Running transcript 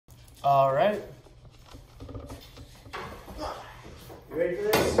All right. You ready for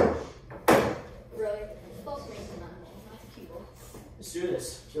this? Really? It's supposed to be some animal, not the keyboard. Let's do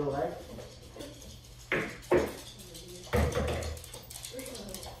this. Feel the leg?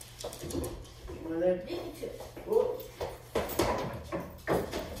 Come on there. Beat me to it. Whoa.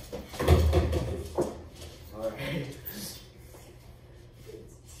 All right.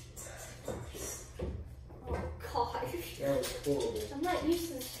 Oh gosh. That was horrible. I'm not used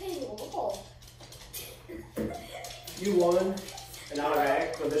to this table at all. You won an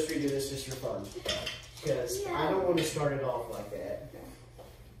automatic, but let's redo this just for fun. Because I don't want to start it off like that.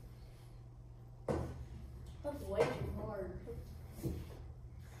 That's way too hard.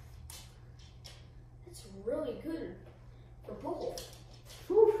 It's really good for both.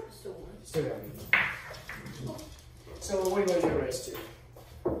 Whew. Still one. Still got me. So what do you want to do race to?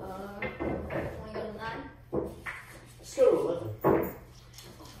 Want to go to 9? Let's go to 11.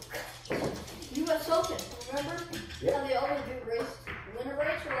 U.S. Open, remember? Yep. How they always do race, win a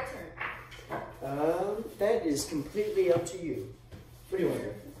race or alternate? That is completely up to you. What do you want to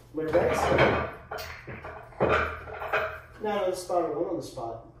do? Win a race? 9 on the spot or 1 on the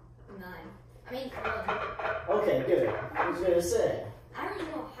spot? 9. I mean, 11. Okay, good. I was going to say. I don't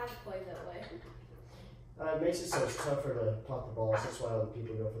even know how to play that way. It makes it so it's tougher to plot the balls. That's why all the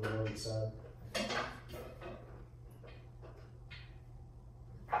people go for the one side.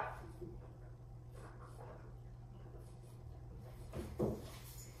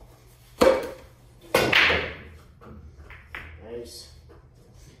 Nice.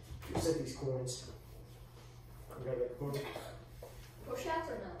 You set these coins. You got that coin? Push outs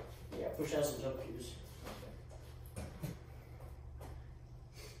or no? Yeah, push out some jump cues.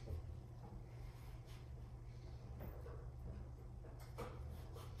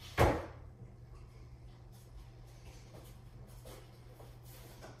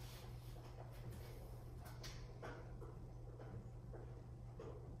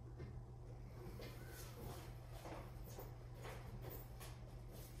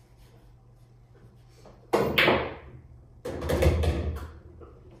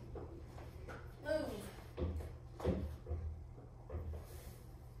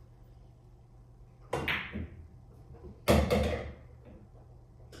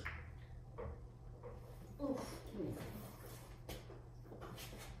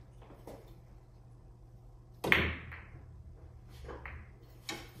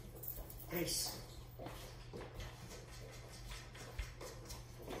 Nice.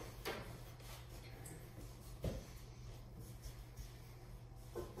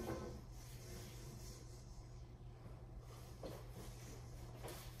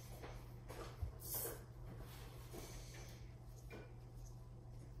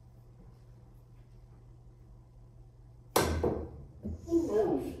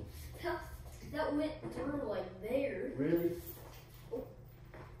 Ooh. That went through like there. Really? Nope.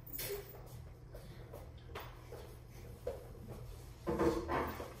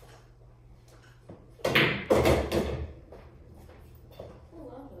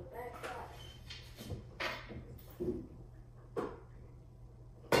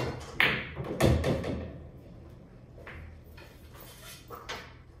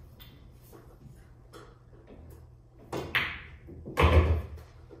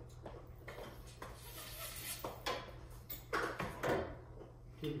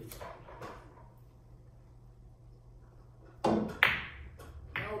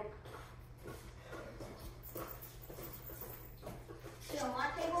 See, on my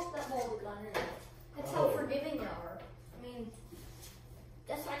table, that ball would gone in. That's how forgiving they are. I mean,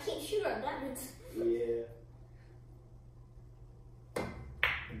 that's why I can't shoot on diamonds. Yeah.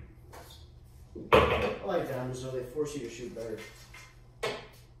 I like diamonds though, they force you to shoot better.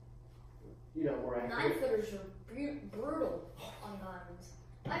 You know, more accurate. 9-footers are brutal on diamonds.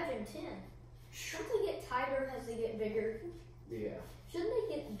 5 and 10. Shouldn't they get tighter as they get bigger? Yeah. Shouldn't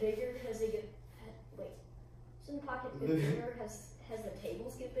they get bigger as they get... Wait. Shouldn't the pockets get bigger as the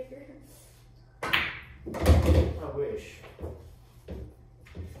tables get bigger? I wish.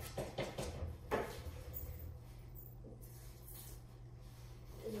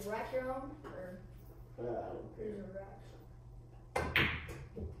 Is it rack your own? Or I don't there's care. a rack?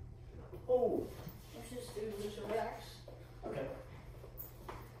 Oh. Let's just do there's a racks. Okay.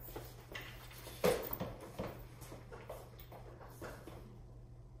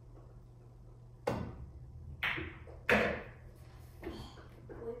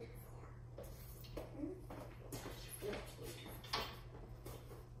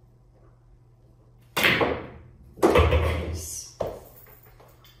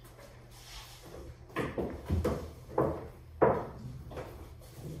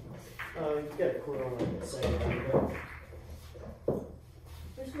 You got a quarter on the second one there.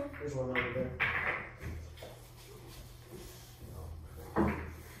 Which one? There's one over there. Oh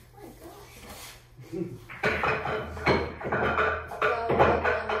my gosh.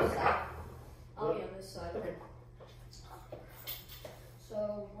 I'll be on this side. Okay. So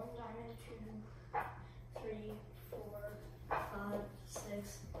 1 diamond, 2, 3, 4, 5,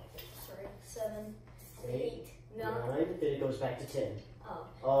 6, 7, 8, 9. 9. Then it goes back to 10. Oh.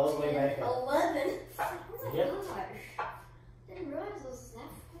 All the way 10, back up. 11. Oh my Yep. gosh. Didn't realize it was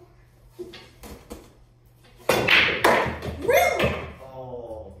that far. Really?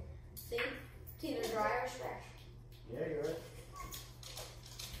 Oh. See? It's either dry or scratch. Yeah, you're right.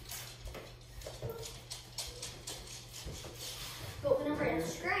 But whenever I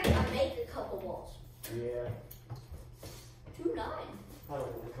scratch, I make a couple balls. Yeah. 2, 9. I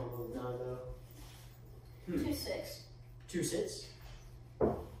don't want to come with 9 though. 2, 6. 2 6.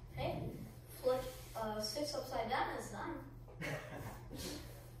 Hey, flip 6 upside down is 9.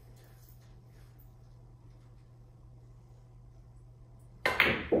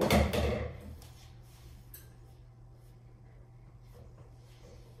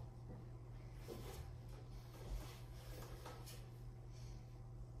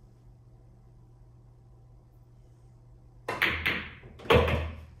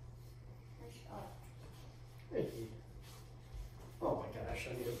 Thank you. Oh my gosh,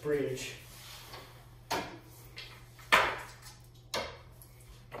 I need a bridge.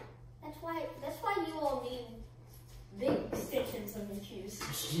 That's why you all need big extensions on your shoes.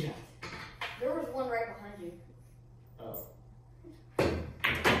 Yeah. There was one right behind you. Oh.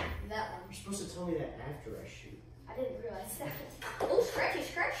 That one. You're supposed to tell me that after I shoot. I didn't realize that. Oh, scratchy,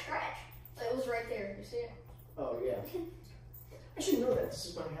 scratch. It was right there. You see it? Oh yeah. I should know that. This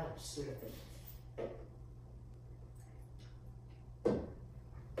is my house. Look at that.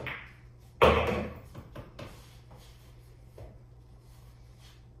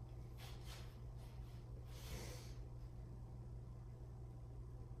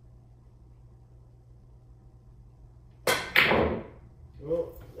 Oh,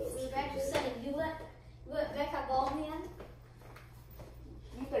 that was So Beck was saying, you let Beck have ball in the end?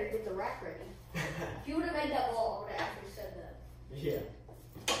 You better get the rack ready. If you would have made that ball, I would have actually said that. yeah.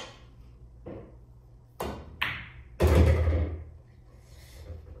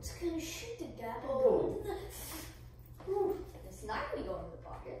 It's gonna shoot the gap. Oh. Ooh, it's not gonna go in the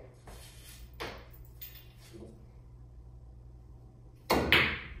pocket.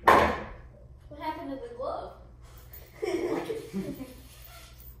 What happened to the glove? Like it.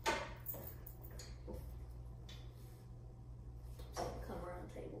 Come around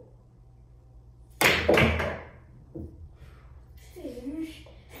the table.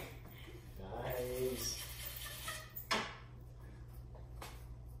 Nice.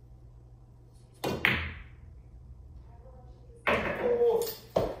 Oh.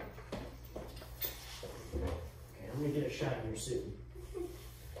 Okay, I'm gonna get a shot in your suit.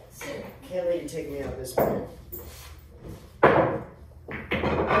 Soon. Can't let you take me out this way.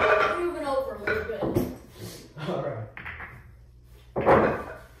 Moving over a little bit. All right.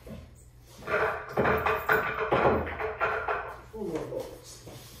 Four more bullets.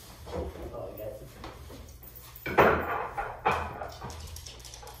 Oh, I got it.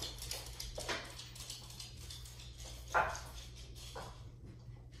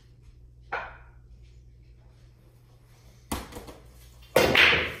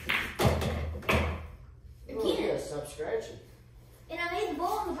 Oh, yeah, stop scratching. And I made the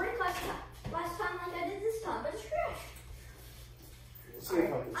ball on the break last time like I did this time, but it's trash. Let's see if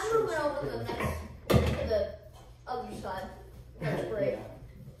I can I'm show moving some over to the pictures. next, to the other side. Next break.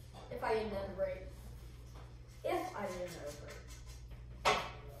 Yeah. If I didn't have a break. If I didn't have a break.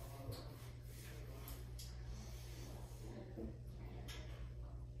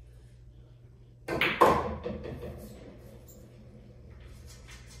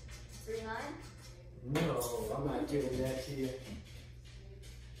 Three, 9. No, I'm not doing that to you.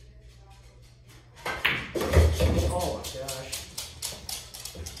 Oh my gosh.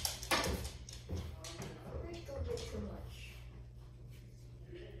 Please don't get too much.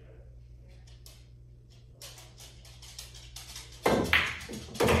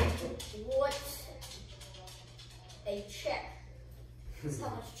 What a check. That's how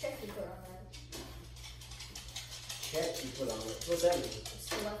much check you put on that. Check you put on it. What's that mean? It's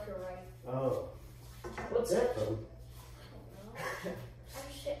the left or right. Oh. What's that from? I don't know.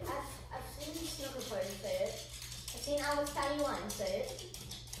 I've seen snooker players say it. I've seen Alex Taliwan say it.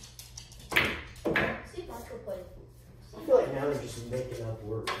 See Poncho play. I feel like now they're just making up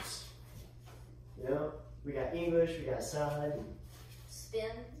words. You know? We got English, we got side.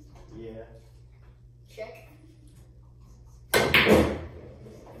 Spin. Yeah. Check.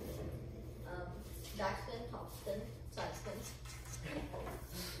 Backspin, topspin, sidespin.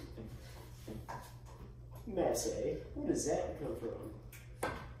 Masse, where does that come from? I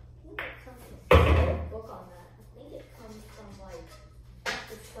think it comes from a book on that. I think it comes from like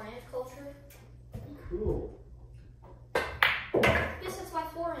the French culture. Cool. I guess that's why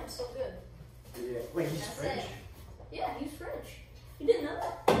Florian's so good. Yeah. Wait, he's That's French? it. Yeah, he's French. You didn't know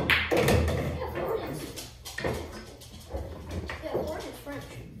that? Yeah, Florian's. Yeah, Florian's French.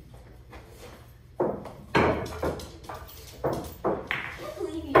 I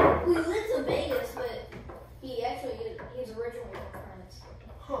believe he lives in Vegas, but he's originally from France.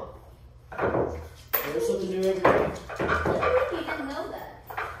 Huh. There's something new every day. I believe you didn't know that.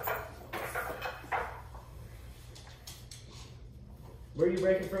 Where are you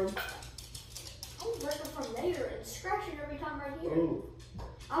breaking from? I was breaking from there and scratching every time right here. Ooh.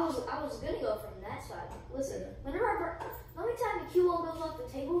 I was gonna go from that side. Listen, whenever I break, the only time the cue ball goes off the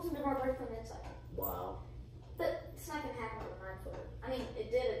tables is whenever I break from that side. Wow. But it's not gonna happen with a 9-footer. I mean, it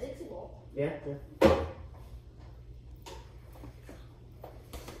did a Dixie ball. Yeah.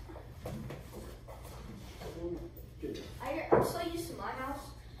 I'm so used to my house.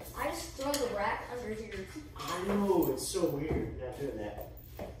 I just throw the rack under here. I know, it's so weird not doing that.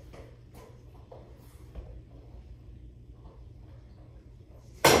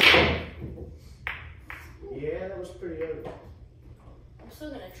 Yeah, that was pretty ugly. I'm still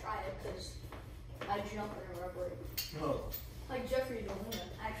gonna try it because I jump in a rubber. Oh. Like Jeffrey Dolina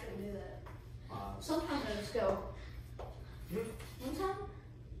actually do that. Wow. Sometimes I just go. One time,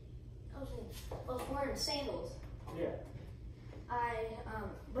 I was wearing sandals. Yeah.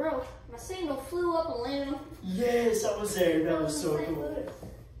 Bro, my sandal flew up and landed on. Yes, I was there. That was so cool.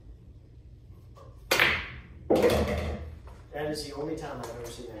 That is the only time I've ever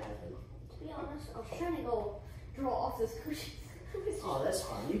seen that happen. To be honest, I was trying to go draw off this cushion. Oh, that's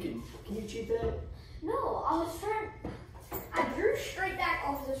fine. Can you cheat that? No, I drew straight back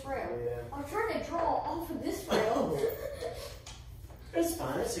off this rail. Yeah. I was trying to draw off of this rail. That's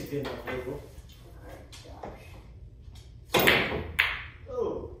fine. That's a good enough label.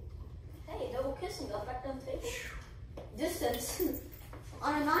 Oh. Hey, double kissing got back down the table. Distance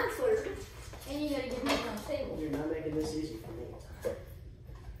on a 9-footer, and you gotta get back on the table. You're not making this easy for me.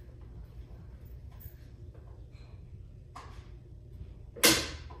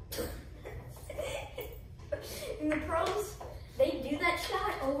 And the pros, they do that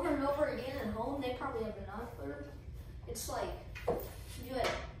shot over and over again at home. They probably have a 9-footer. It's like, you had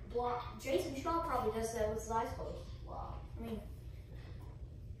block. Jason Shaw probably does that with his eyes closed. Wow. I mean,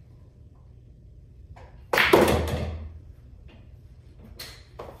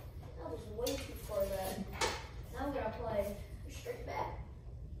 that was way too far back. Now I'm gonna play straight back.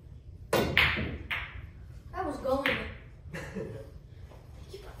 That was going.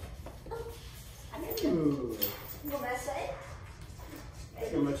 Ooh. What did I say?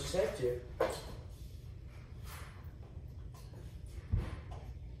 Not much to say to.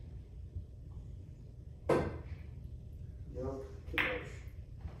 No, too much.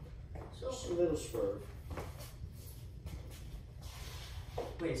 So, Just a little swerve.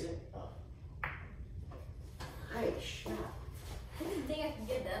 Wait, is it? Oh. Nice shot. I didn't think I could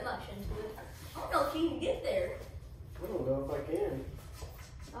get that much into it. I don't know if you can get there. I don't know if I can.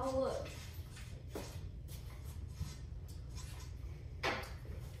 Oh, look.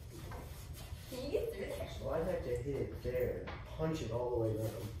 Can you get through there? So I'd have to hit it there, punch it all the way down.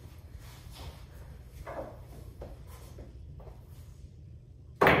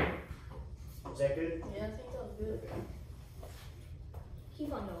 Is that good? Yeah, I think that was good.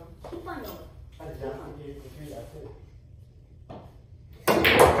 Keep on going. Keep on going. I did not think you could do that too.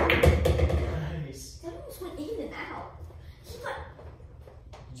 Nice. That almost went in and out. Keep on.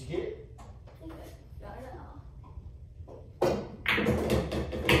 Did you get it? I think I got it out.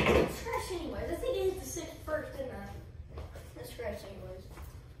 Scratch anyways. I think I hit the 6 first, didn't I? Let's scratch anyways.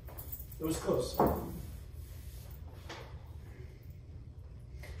 It was close.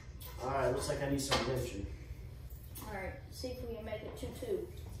 Alright, looks like I need some redemption. Alright, see if we can make it 2-2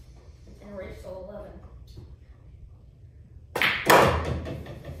 and race to 11.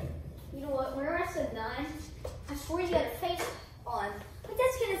 You know what? Whenever I said 9, I swear you got a face on. Like,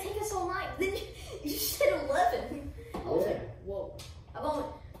 that's gonna take us all night. Then you said 11. I was like, whoa.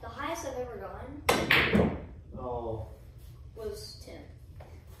 The highest I've ever gone Oh. was 10.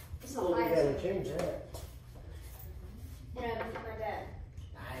 It's the Well, we highest. gotta change that. And I beat my dad.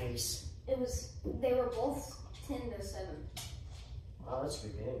 Nice. They were both 10-7. Wow, that's a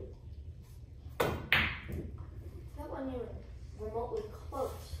good game. That wasn't even remotely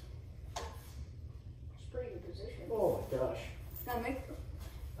close.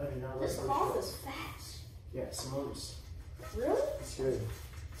 Yeah, samosas. Really? It's good.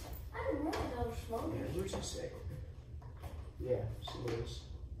 I didn't realize that was smoking. Yeah, where's your say? Yeah, samosas.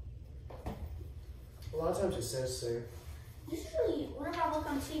 A lot of times it says there. Usually, whenever I look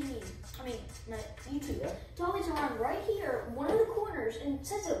on TV, I mean, my YouTube, Yeah. it's always around right here, one of the corners, and it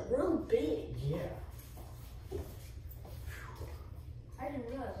says it real big. Yeah. I didn't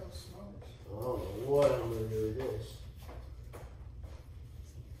realize it was smokers. I don't know what I'm gonna do with this.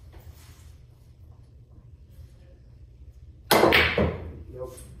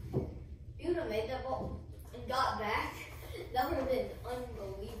 Nope. If you would have made that ball and got back, that would have been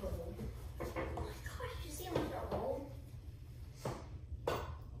unbelievable. Oh my gosh, you see how much that rolled?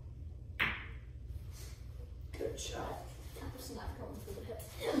 Good shot. That was not going for the hip.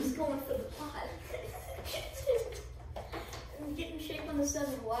 I was going for the pot. I'm getting shape on the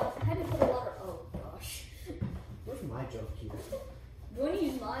 7. Wow. I had to put a lot of. Oh gosh. Where's my jump cue? Do you want to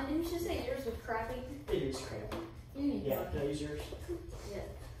use mine? Didn't you say yours was crappy? It is crappy. You need Yeah, mine. can I use yours? Yeah.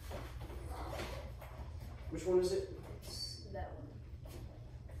 Which one is it? It's that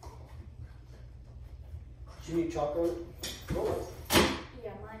one. Do you need chocolate? Oh.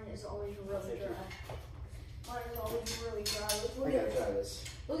 Yeah, mine is always really dry. Mine is always really dry. Look, I gotta try this.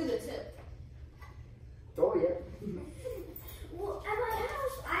 look at the tip. Oh, yeah. Well, at my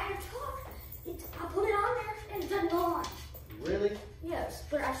house, I have chalk. I put it on there and it's gone. Really? Yes,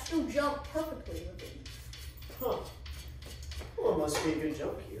 but I still jump perfectly with it. Huh. Well, it must be a good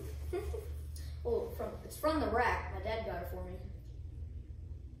jump cue. Well, it's from the rack. My dad got it for me.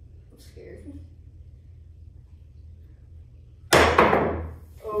 I'm scared.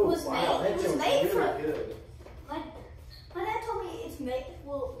 Oh, was wow, made- that it was jump's made really for- good. My dad told me it's made.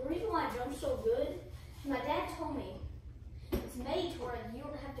 Well, the reason why I jump so good, my dad told me it's made to where you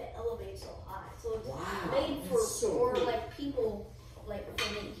don't have to elevate so high. So it's Wow, made for that's so cool. like people like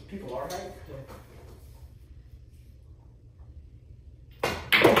for me. People are right.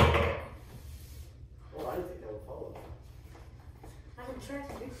 Oh, I didn't think that would follow. I didn't try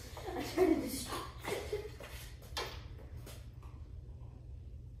to do. I tried to do stop.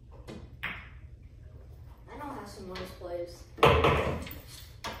 I know how some nice plays.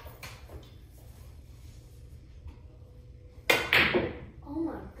 Oh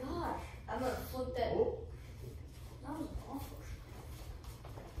my gosh! I'm gonna flip that. Oh. That was awful.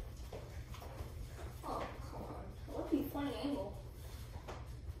 Oh come on! That would be a funny angle.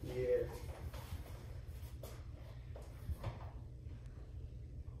 Yeah.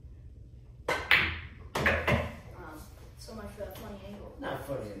 So much for that funny angle. Not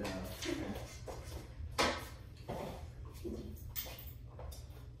funny enough.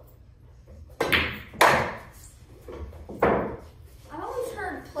 I've always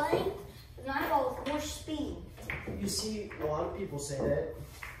heard playing the 9 ball with more speed. You see, a lot of people say that,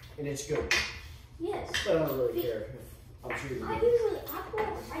 and it's good. Yes. But I don't really care if I'm shooting.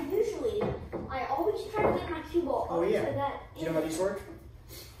 I always try to get my cue ball Oh, up yeah. to that. Do you know how these work?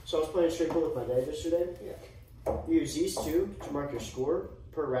 So I was playing straight ball with my dad yesterday. Yeah. You use these two to mark your score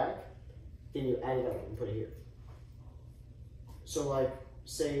per rack, then you add it up and put it here. So like,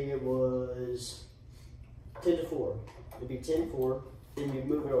 say it was 10-4. It'd be 10-4, then you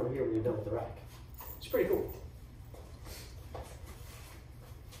move it over here when you're done with the rack. It's pretty cool.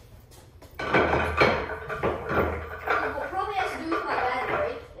 What probably has to do with my dad,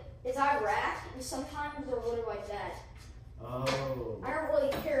 right? Is I rack, and sometimes they're really like that. Oh. I don't really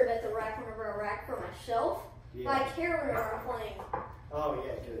care about the rack whenever I rack for myself, but I care whenever I'm playing. Oh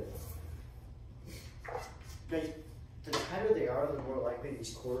yeah, good. The tighter they are, the more likely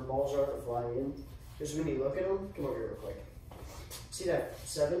these corner balls are to fly in. Because when you look at them, come over here real quick. See that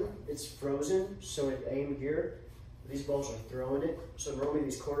 7? It's frozen, so it aimed here. These balls are throwing it, so normally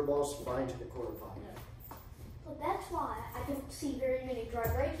these corner balls fly into the corner pocket. Well, that's why I don't see very many dry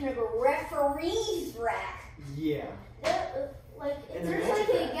breaks whenever referees rack. Yeah. Like, if And there's the like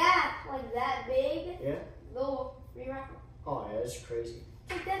magic a gap like that big, Yeah? they'll re-rack them. Oh yeah, that's crazy.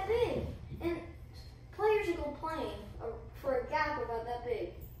 Like that big. And players are complaining for a gap about that big.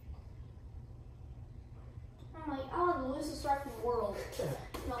 I'm like, I want the loosest rack in the world.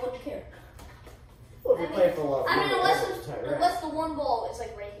 And I wouldn't care. Well, if you play for a lot of I mean, money, unless, that's a tight rack. unless the one ball is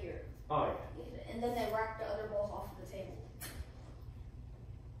like right here. Oh And then they rack the other balls off of the table.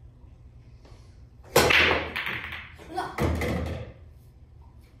 No.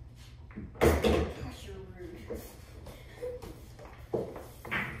 That's so rude.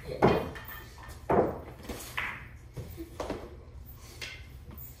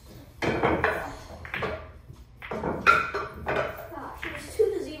 Gosh, it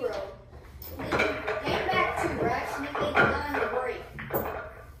was 2-0. They came back 2 racks and then they did 9 to break.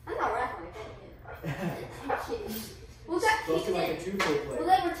 I'm not racking like that again.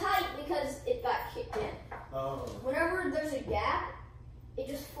 it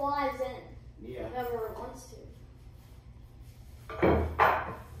just flies in Yeah. whenever it wants to.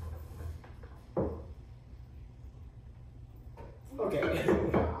 Okay.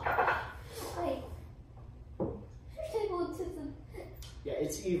 Wait. Your table to the. Yeah,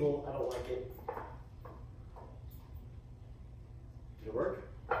 it's evil. I don't like it. Did it work?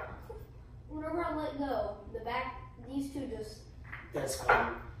 Whenever I let go, the back, these two just. That's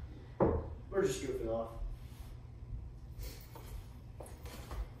fine. We're just goofing off.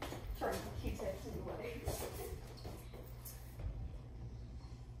 Sorry, Q-tips in the way.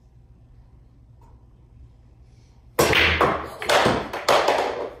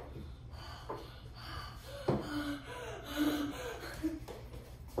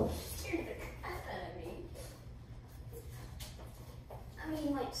 Scared the crap out of me. I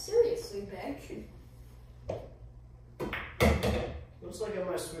mean, like, seriously, Beck. Looks like I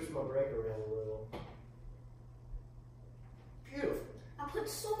might switch my brake around a little. Beautiful. I put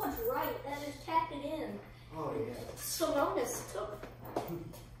so much right that I just tapped it in. Oh, yeah. Salonis took.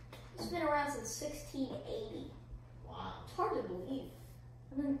 It's been around since 1680. Wow. It's hard to believe.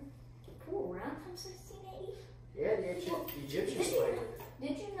 I mean, pool around from 1680? Yeah, the Egyptians played it.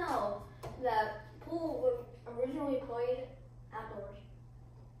 Did you know that pool was originally played outdoors?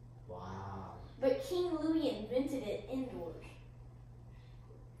 Wow. But King Louis invented it indoors.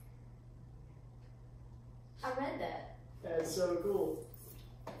 I read that. That's so cool.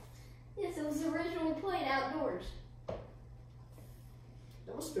 Yes, it was originally played outdoors.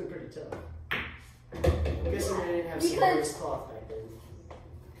 That must have been pretty tough. I'm guessing they didn't have some nice cloth back then.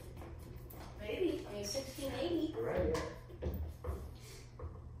 Maybe. I mean, 1680. You're right, yeah.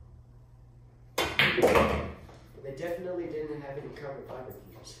 They definitely didn't have any carbon fiber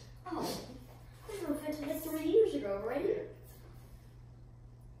fuse. Oh, we were invented it 3 years ago, right? Yeah.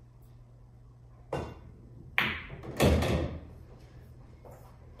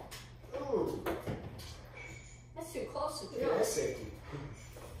 Ooh, That's too close to look at jump. that safety.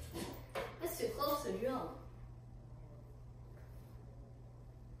 That's too close to jump.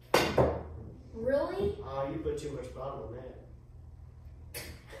 Really? Oh, you put too much bottom on that.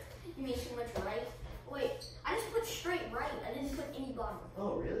 You mean too much right? Wait, I just put straight right. I didn't put any bottom.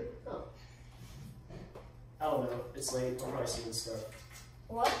 Oh, really? Oh. I don't know. It's late. I'm probably seeing stuff.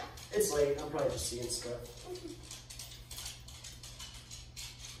 What? It's late. I'm probably just seeing stuff.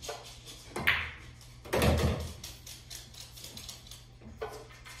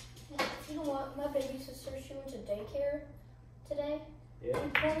 You know what? My baby sister, she went to daycare today. Yeah.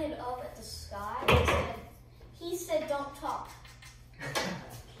 And pointed up at the sky and said, he said, don't talk.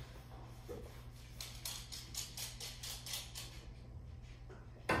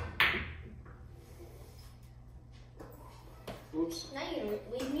 Oops. Now you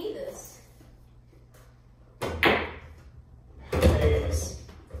leave me this. Nice.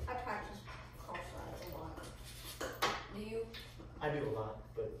 I practice call sides a lot. Do you? I do a lot,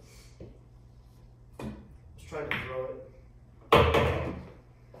 but just trying to throw it.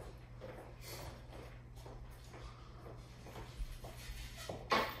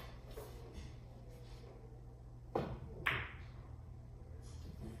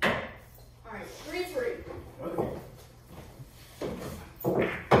 All right, 3-3. Okay.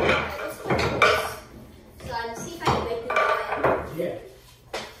 Alright, let's put this side and see if I can make the line. Yeah.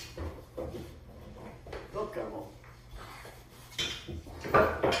 Oh, come on.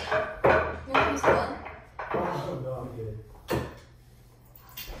 You want these done? Oh, no, I'm good.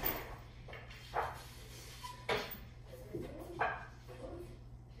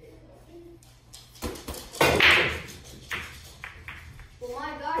 Well,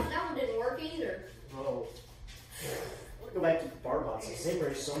 my gosh, that one didn't work either. Oh. We'll go back to the bar boxes. They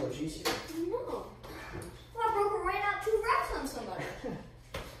were so much easier. No. Well, I broke and ran out 2 racks on somebody.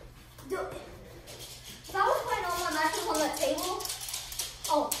 If I was playing all my matches on that table,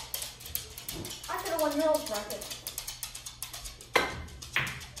 oh, I could have won Earl's bracket.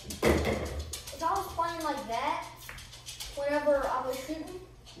 If I was playing like that, whenever I was shooting,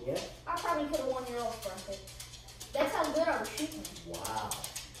 Yeah? I probably could have won Earl's bracket. That's how good I was shooting. Wow.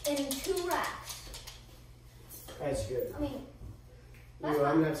 In 2 racks. That's good. I mean, Ooh, that's I'm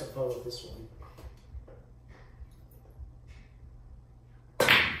not. gonna have some fun with this one. I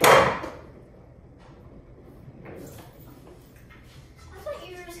thought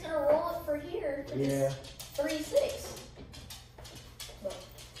you were just gonna roll it for here. To Yeah. 3-6. But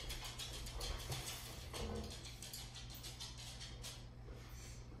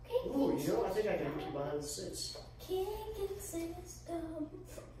Ooh, you know, I think I can hit you behind the 6. kicking system.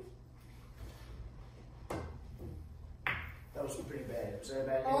 That was pretty bad. Was that a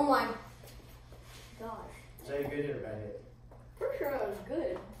bad hit? Oh my gosh. Is that a good hit or bad hit? Pretty sure I was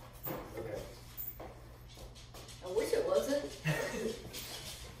good. Okay. I wish it wasn't.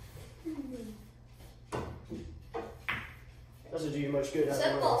 Doesn't do you much good.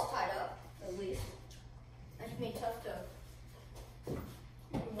 Seven ball's tied up, at least. That's gonna be tough to.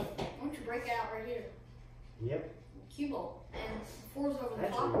 Why don't you break it out right here? Yep. Cue ball. And four's over the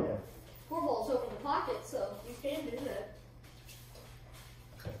Actually, pocket. yeah. Four ball's over the pocket, so you can do that.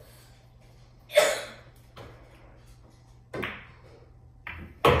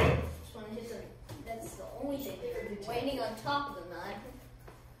 Just want to hit the. That's the only thing they're gonna be waiting on top of the nine.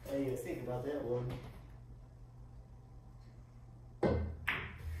 I didn't even think about that one.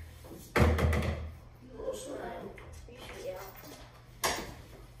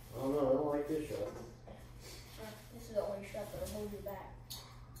 I don't know, I don't like this shot. This is the only shot that'll hold you back.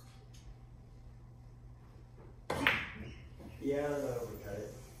 Yeah, I don't know if we got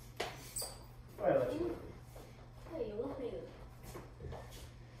it. Alright, let's go. Hey, you left me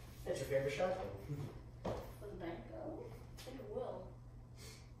That's your favorite shot? for the bank. I think it will.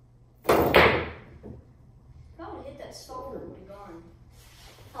 If I would hit that stalker, it would be gone.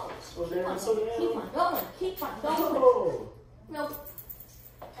 Oh, Slow keep down, on slow going. down. Keep on going. Keep on going. Oh! Nope.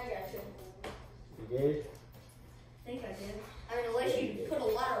 I got you. You did? I think I did. I mean, unless you put a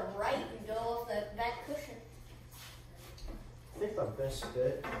ladder right and go off that back cushion. I think my best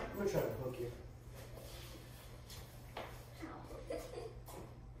bet. I'm gonna try to hook you.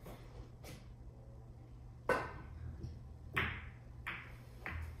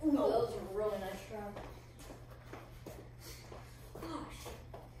 Ooh, that was a really nice shot. Gosh.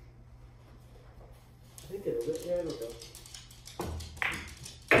 I think it'll yeah, it'll go.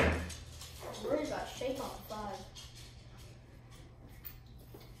 It's really got shape on the five.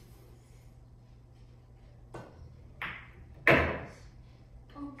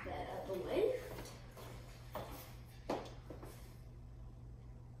 Pump that out of the way.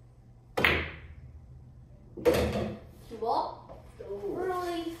 Two ball. Oh.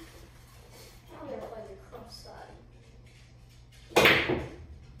 Really? I'm gonna play the cross side.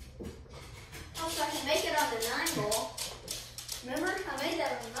 Oh, so I can make it on the 9 ball. Remember? I made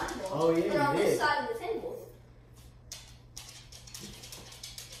that on the 9 ball. Oh, yeah, Put it you on did. this side of the table.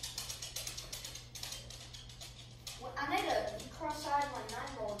 Well, I made a cross side of my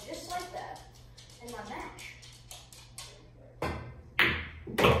 9 ball just like that in my match.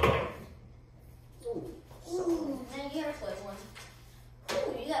 Ooh, man, you gotta play one.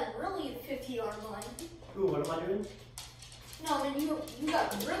 Ooh, you got really 50-yard line. Ooh, what am I doing? No, I mean, you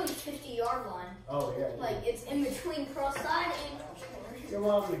got really 50-yard line. Oh, yeah. Like, it's in between cross side and cross corner. Yeah,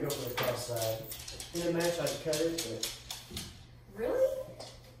 well, I'm gonna go for the cross side. In the match, I'd cut it, but Really?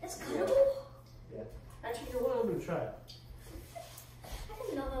 That's cuttable? yeah. Actually, you know what? I'm gonna try it. I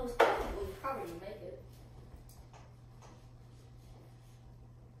didn't know that was cuttable. You probably didn't make it.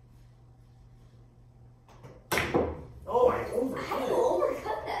 Oh, I I had to overcut it.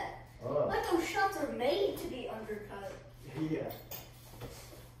 overcut that. Oh, Like, those shots are made to be undercut. yeah.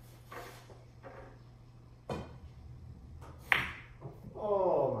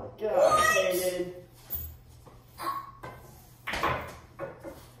 Oh my gosh, Hayden.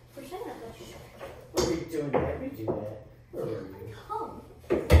 For a second, I thought you What are we doing that? We do that. Where were you? come.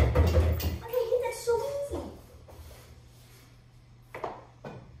 I can hit that so easy.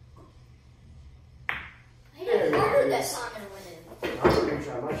 I There got it harder that is. time and went in. I'm gonna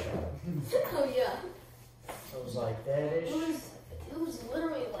try my shot. Oh, yeah. I was like, that It is. was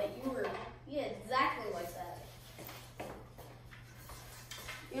literally like yeah, exactly like that.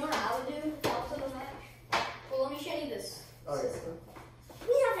 You know what I would do if I was in the match? Well, let me show you this Oh, yeah. system.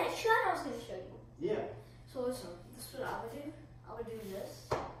 We have that shot I was going to show you. Yeah. So listen, this is what I would do. I would do this,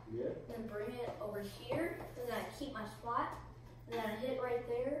 Yeah. then bring it over here, and then I keep my spot, and then I hit right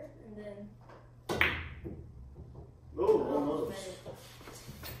there, and then Oh, almost.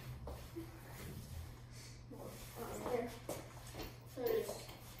 There. So just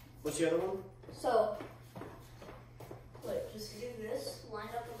What's the other one? So, look, just do this, line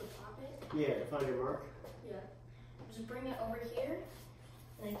up with the pocket. Yeah, find your mark. Yeah. Just bring it over here,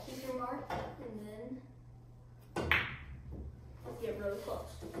 and then keep your mark, and then get really close.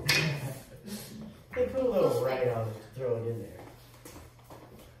 They put a little right on it, throw it in there.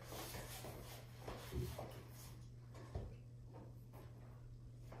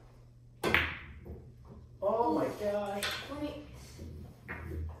 Oh my gosh. Let me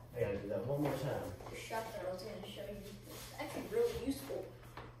I gotta do that one more time. the shot that I was going to show you. It's actually really useful.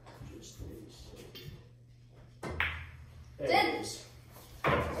 Just these. Then- There it is. So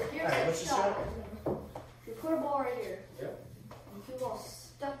here's Alright, that what's the shot. shot? You put a ball right here. Yep. And keep it all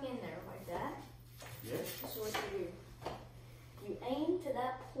stuck in there like that. Yeah. This is what you do.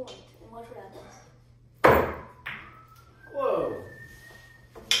 that point, and watch what happens. Whoa.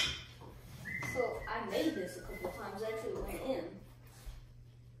 So I made this a couple of times. It actually went in.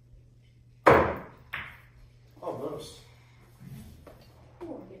 Almost.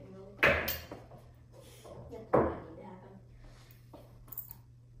 Ooh, I'm getting really close. That's what need to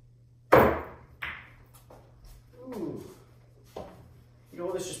happen. Ooh. You know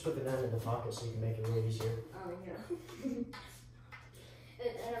what? Let's just put the gun in the pocket so you can make it a little easier. Oh, yeah. In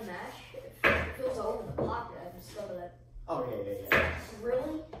a match, if it feels over in the pocket, I just go to that. Oh, yeah.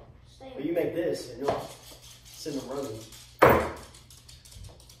 Really? Stay But you make this and you'll send them running. I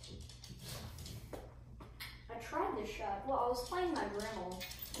tried this shot. Well, I was playing my grandma.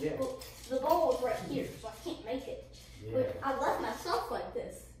 Yeah. Well, the ball was right here, so I can't make it. Yeah. But I left myself like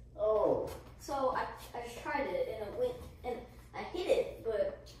this. Oh. So I just tried it, and it went, and I hit it,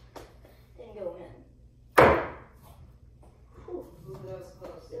 but it didn't go in. Whew. That was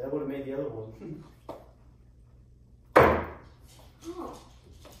close. Yeah, that would have made the other one. Oh.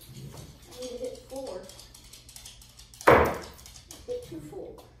 I need to hit forward. Hit too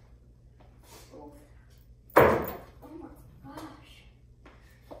full. Oh my gosh.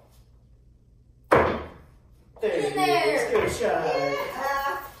 There In it is. there. Good shot.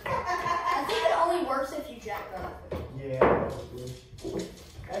 I think it only works if you jack up. Yeah, probably.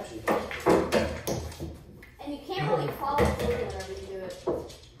 Actually. And you can't really follow through whenever you do it.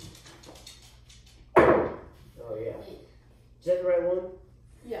 Oh, yeah. Is that the right one?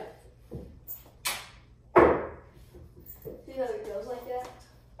 Yeah. See how it goes like that?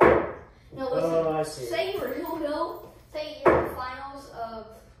 No, listen. Oh, I see. Say you were say you're in the finals of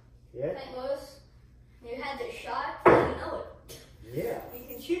Yeah? St. Louis, and you had this shot, and you know it. Yeah. You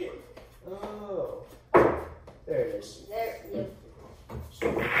can shoot it. Oh. There it is. There, yep. So,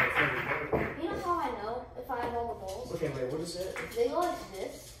 You know how I know if I have all the balls? okay, wait, what is that? They go like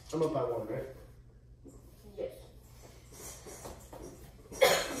this. I'm up by one, right? Yes.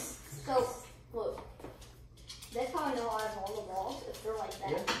 So, look. That's how I know I have all the balls, if they're like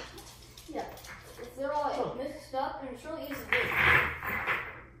that. Yeah. If they're all like mixed up, and it's really easy to do.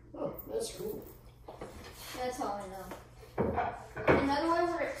 Oh, that's cool. That's how I know. Another way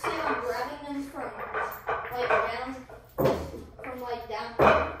where say I'm grabbing them from down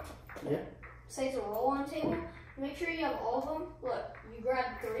here. Yeah. Say it's a roll on table. Make sure you have all of them. Look, you grab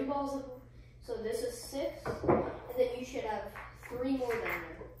 3 balls so this is 6, and then you should have 3 more down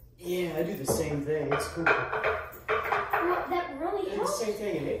there. Yeah, I do the same thing. It's cool. Well, that really I do the helps. same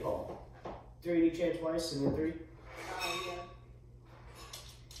thing in 8-ball. 3 in each hand twice, and then 3. Yeah.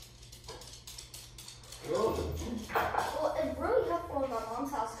 Whoa. Well, it's really helpful in my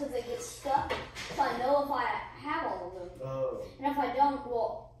mom's house because they get stuck, so I know if I have all of them. Oh. And if I don't,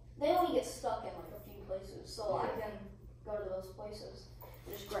 well, they only get stuck in like a few places, so I can go to those places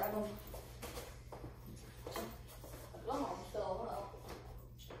and just grab them. Some of them fill them up.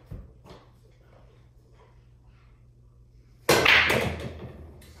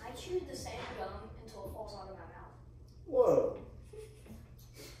 I chewed the same gum until it falls out of my mouth. Whoa.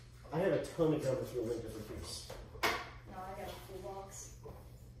 I have a ton of gum if you want a different piece. No, I got a full box.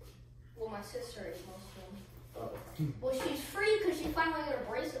 Well, my sister ate most of them. Oh. Well, she's free because she finally got her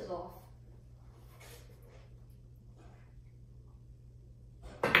braces off.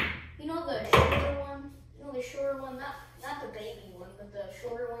 You know the shorter one? You know the shorter one? Not the baby one, but the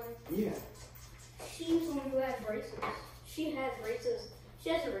shorter one? Yeah. She's the one who had braces. She had braces. She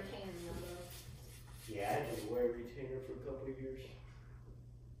has a retainer now, though. Yeah, I didn't wear a retainer for a couple of years.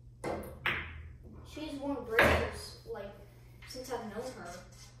 She's worn braces, like, since I've known her.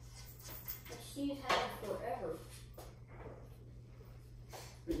 She's had them forever.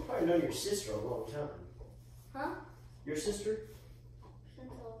 You've probably known your sister a long time. Huh? Your sister?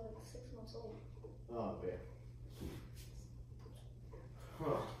 Since I was like 6 months old. Oh, yeah.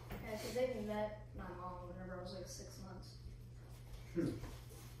 Huh. Yeah, because they met my mom whenever I was like 6 months.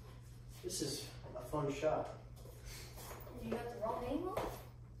 This is a fun shot. And you got the wrong angle?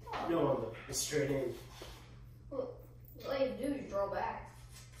 Oh. No, on the straight in. Well, all you have to do is draw back.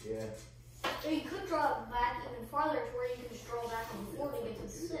 Yeah. Or you could draw it back even farther to where you can just draw back on the floor to get to the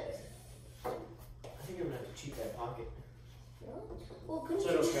 6. I think I'm gonna have to cheat that pocket. Really? Well, couldn't So I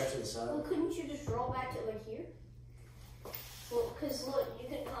you don't just, scratch inside. well, couldn't you just draw back to like here? Well, because look, you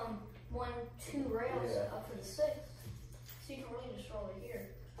could come 1, 2 rails up for the 6. So you can really just draw it here.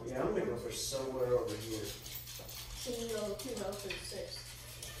 Yeah, I'm gonna go for somewhere over here. So you go 2 rails for the 6.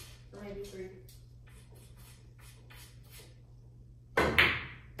 Or maybe 3. Nice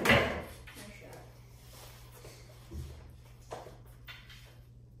shot.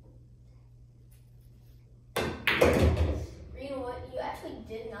 You know what? You actually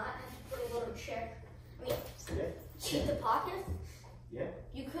did not have to put a little check. I mean, Yeah. cheat the pocket. Yeah.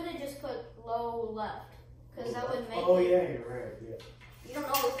 You could have just put low left, because that would make Oh it. yeah, you're right. Yeah. You don't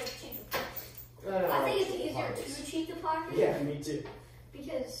always have to cheat the pocket. I think it's easier to cheat the pocket. Yeah, me too.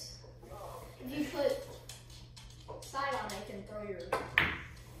 Because if you put side on, they can throw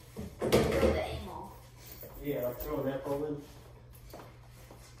the aim off. Yeah, like throwing that ball in.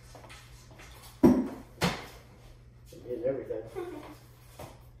 Getting everything.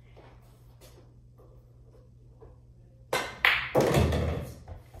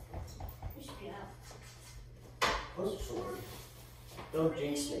 You should be out. Don't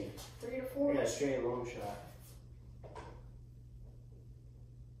jinx me. 3 to I 4. got a straight long shot.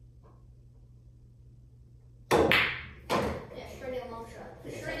 Yeah, straight in long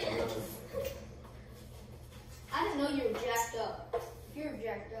shot. Straight in. I didn't know you were jacked up. If you're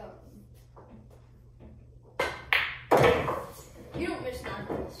jacked up, you don't miss 9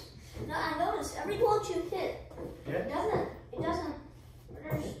 balls. No, I noticed every ball you hit, Yeah. it doesn't,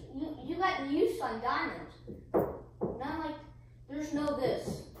 you got used on diamonds. Not like, there's no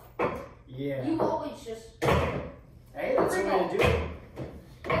this. Yeah. You always just, Hey, that's the way to do it.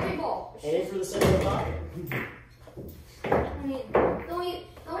 every ball. Aim for the center of the pocket. I mean, the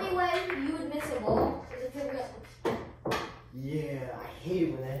only way you would miss a ball is if you're going. Yeah, I hate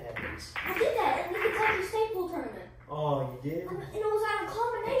it when that happens. I did that in the Kentucky State Pool tournament. Oh, you did? And it was out of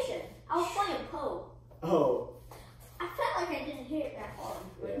combination. I was playing Poe. Oh. I felt like I didn't hit it that hard,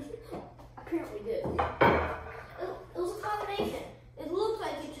 but apparently did. It was a combination. It looked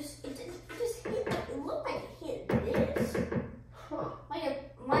like it just hit. It looked like it hit this. Huh.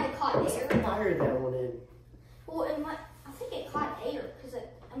 Might have caught Let's air. fire that one in. Well, I think it caught air because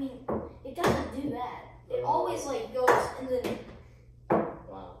it doesn't do that. It always like goes and then.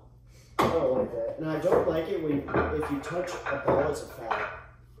 Wow. I don't like that. No, I don't like it when if you touch a ball, it's a foul.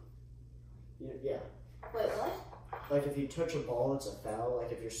 Yeah. Wait, what? Like if you touch a ball, it's a foul.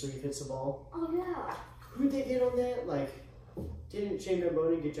 Like if your sleeve hits the ball. Oh yeah. Who'd they get on that? Like, didn't Shane Van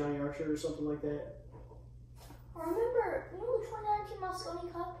Boden get Johnny Archer or something like that? I remember, you know the 2019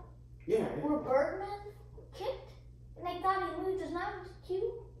 Moscone Cup Yeah. where Bergman kicked and they thought he moved his 9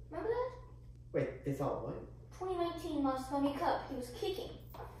 cue? Remember that? Wait, they thought what? 2019 Moscone Cup. He was kicking.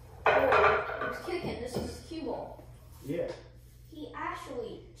 This is his cue ball. Yeah. He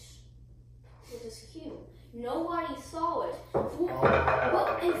actually with his cue. Nobody saw it.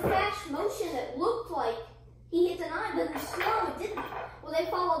 But in fast motion, it looked like he hit the 9, but in slow, it didn't. Well, they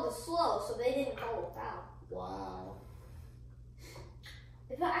followed the slow, so they didn't call a foul. Wow.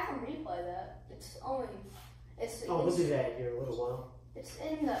 In fact, I can replay that. It's only. We'll do that here in a little while. It's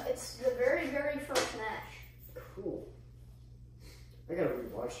the very, very first match. Cool. I gotta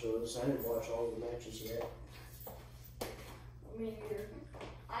rewatch those. I didn't watch all the matches yet. Me neither.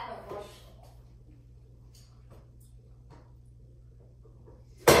 I haven't watched.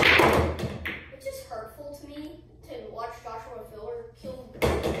 It's just hurtful to me to watch Joshua Filler kill.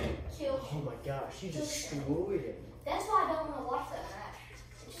 Oh my gosh, he destroyed him. That's why I don't want to watch that match.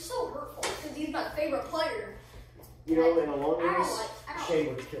 It's just so hurtful because he's my favorite player. You know, in a long I race, don't-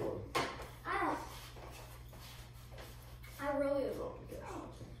 Shane would kill him. I really. Oh my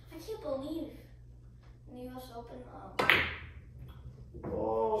gosh. I can't believe in the U.S. Open.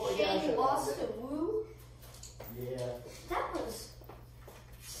 Oh my gosh. Shane lost to Wu. Yeah. That was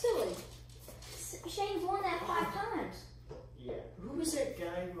silly. Shane's won that 5 times. Yeah. Who was that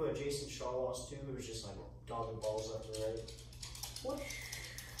guy who Jason Shaw lost to who was just like dogging balls left and right? What?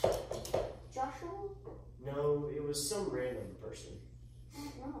 Joshua? No, it was some random person. I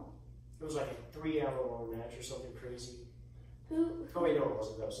don't know. It was like a 3-hour long match or something crazy. Who? Oh wait, no, it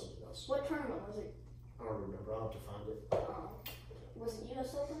wasn't. That was something else. What tournament was it? I don't remember. I'll have to find it. Was it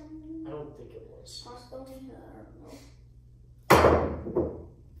U.S. Open? I don't think it was. Moscone? I don't know.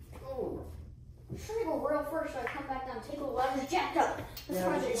 Oh. I'm sure to go real first so I come back down and take a look. I was jacked up.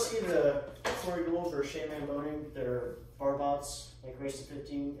 Now, did you see the Corey Gould or Shane Van Boden, their bar bots, like race to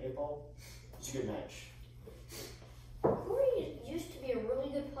 15, 8-ball? It's a good match. Corey used to be a really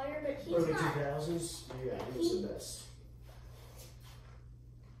good player, but he's Early not. 2000s? Yeah, he was the best.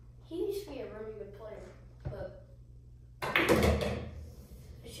 He used to be a really good player, but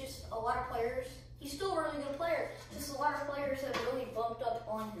it's just a lot of players. He's still a really good player. Just a lot of players have really bumped up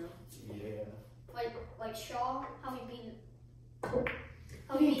on him. Yeah. Like Shaw, how he beat.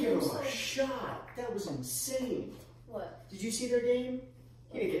 He didn't give him a shot. That was insane. What? Did you see their game?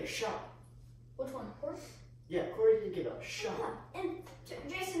 He didn't get a shot. Which one? Corey? Yeah, Corey didn't get a shot. Yeah. And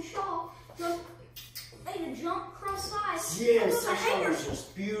Jason Shaw made a jump cross size. Yes, It was a that shot hanger. was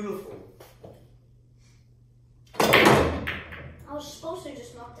just beautiful. I was supposed to just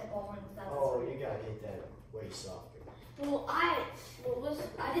knock that ball in without Oh, the three. you gotta hit that way softer. Well, I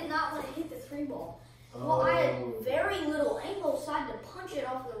did not want to hit the three ball. Well, I had very little angle, so I had to punch it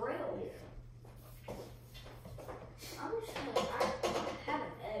off the rail. Yeah. I'm just gonna have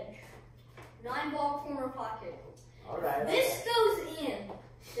an edge. 9-ball corner pocket. Alright. This goes in,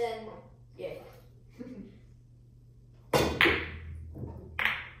 then yeah.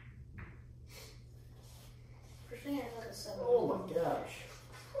 First thing I got a 7. Oh my gosh.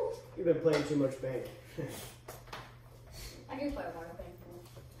 You've been playing too much bank. I do play a lot of bank pool.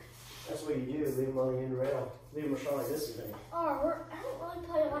 That's what you do. Leave them on the end rail. Leave them a shot like this is bank. Oh, I don't really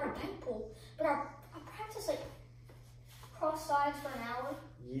play a lot of bank pool, but I practice like cross sides for an hour.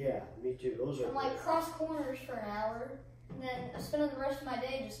 Yeah, me too. Those are And like cross corners for an hour. And then I spend the rest of my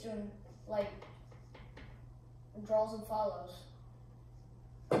day just doing like draws and follows.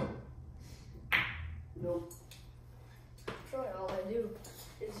 Nope. That's really all I do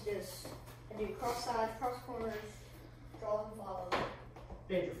is just I do cross sides, cross corners, draws and follows.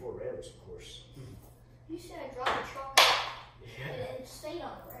 And your 4 rails, of course. You said I dropped the chalk Yeah. and it stayed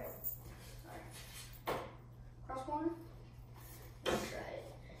on the rail. Alright. Cross corner? Let's try it.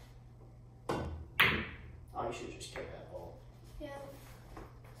 Oh, you should have just kept that ball. Yeah.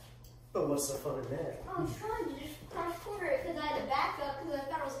 But what's the fun in that? I was trying to just cross corner it because I had to back up because I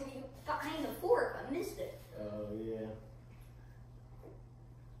thought I was going to get behind the fork. I missed it. Oh, yeah.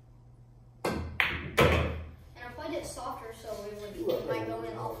 And I played it softer so it might go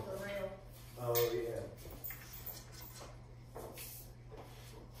in off the rail. Oh, yeah.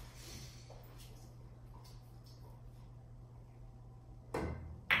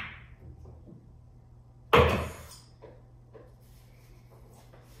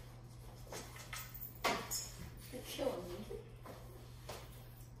 You're killing me.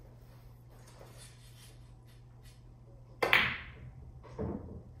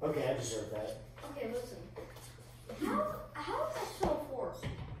 Okay, I deserve that. Okay, listen. How is that so forced?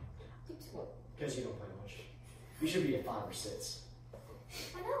 Because you don't play much. You should be at 5 or 6.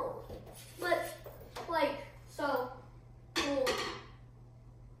 I know. But, like, so, well,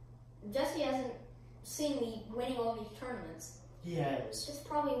 Jesse hasn't seen me winning all these tournaments. Yes. That's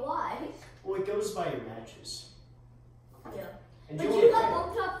probably why. Well, it goes by your matches. Yeah. And But you you only got play-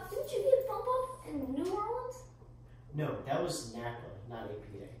 bumped up. Didn't you get bumped up in New Orleans? No, that was Napa, not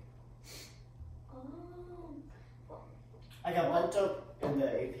APA. Oh. I got bumped up in the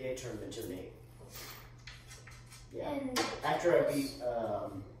APA tournament to an 8. Yeah. And After I beat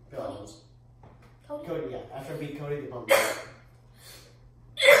Pelhams. Cody? Cody, yeah. After I beat Cody, they bumped me up.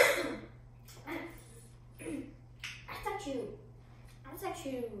 I thought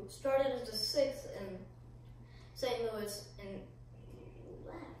you started as a 6 in St. Louis and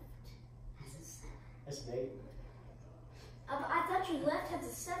left as a 7. That's an 8. I thought you left as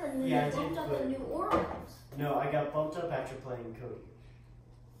a 7 and then Yeah, I you did, bumped up but- in New Orleans. No, I got bumped up after playing Cody.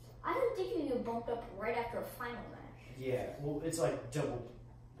 I didn't think you get bumped up right after a final match. Yeah, well, it's like double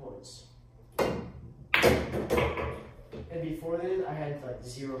points. And before then, I had like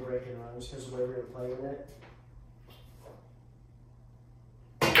 0 break-in runs because of the way we were playing it.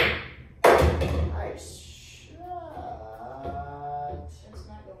 Nice shot. It's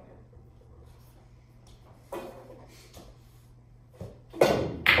not going in.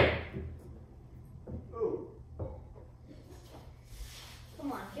 Ooh.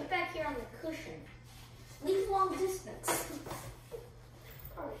 Come on, get back here on the cushion. Leave long distance.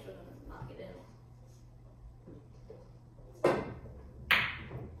 Probably shouldn't knock it in.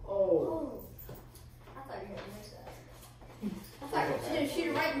 Oh. Oh. I thought you were going to miss that. I thought you were going to shoot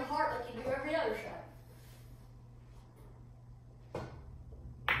it right in the heart like you do every other shot.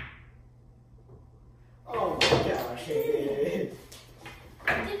 Oh my gosh. Hey. I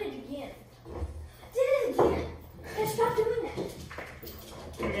did it again. Did it again. Hey, stop doing that.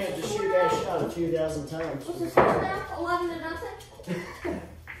 You're gonna have to shoot that shot 2,000 times. What's the score now? 11-0?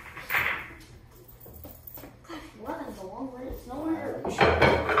 Gosh, 11's a long way. It's nowhere.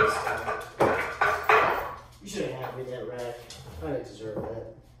 You should have had me that rack. I didn't deserve that.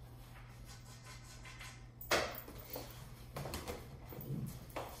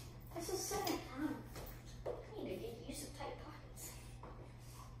 It's the second time. I need to get used to tight pockets.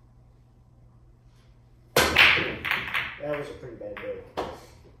 That was a pretty bad break. Why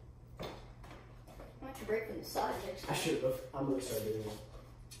don't you break from the side next I time? should have. I'm gonna start doing it.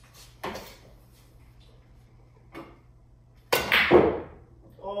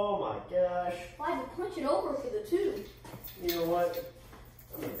 Oh my gosh. Why had to punch it over for the 2? You know what?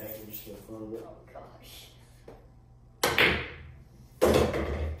 I'm gonna back and just get fun with it. Oh gosh.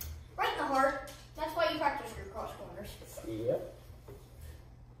 Right in the heart. That's why you practice your cross corners. Yep.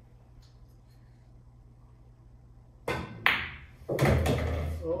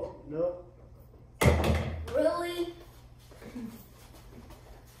 Nope. Really?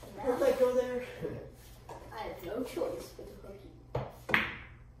 Where'd that go there? I had no choice but to hook you.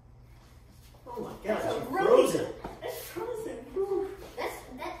 Oh my gosh, That's it's really frozen. That's frozen. Whew. That.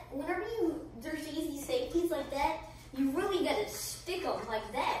 Whenever there's easy safeties like that, you really gotta stick them like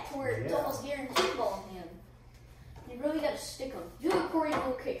that, to where it's almost guaranteed ball in him. You really gotta stick them. Do a Corey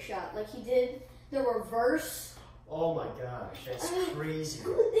Bull kick shot like he did the reverse. Oh my gosh, that's crazy.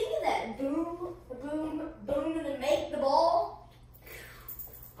 Who would think of that? Boom, boom, boom, and then make the ball.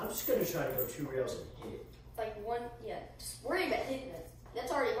 I'm just gonna try to go 2 rails and hit it. Like one, yeah. Just worry about hitting it.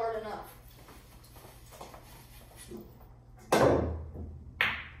 That's already hard enough.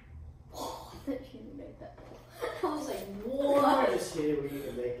 Oh, I thought you would make that ball. I was like, what? I just hit it when you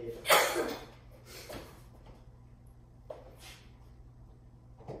can make it.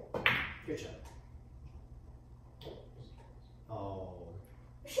 Good job. Oh.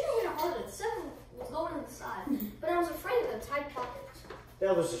 I should have hit it harder. The 7 was going to the side, but I was afraid of the tight pockets.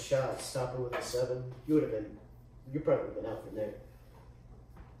 That was a shot. Stop it with a 7. You probably would have been out from there.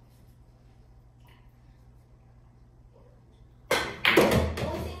 The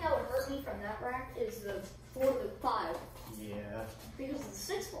only thing that would hurt me from that rack is the 4 to 5. Yeah. Because of the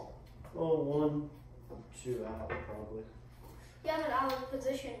 6 ball. Oh, 1, 2 out probably. Yeah, but I was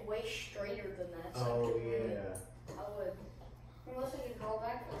positioned way straighter than that. So Oh, really, yeah. I would. Unless I could draw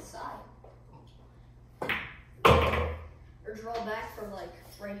back to the side. Or draw back from like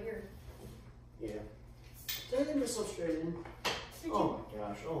right here. Yeah. Did I get myself straight in? Oh my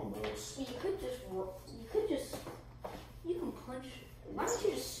gosh, almost. You can punch. Why don't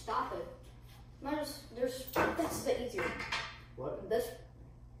you just stop it? That's the easier. What?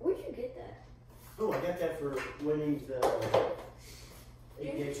 Where'd you get that? Oh, I got that for winning the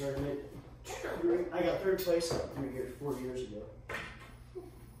 8-day tournament. I got 3rd place 4 years ago.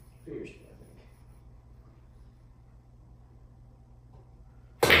 3 years ago,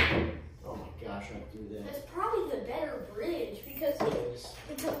 I think. Oh my gosh, I do that. It's probably the better bridge because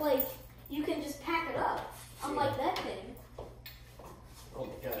it's like you can just pack it up. Unlike that thing. Oh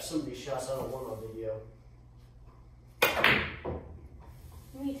my gosh, some of these shots I don't want on video.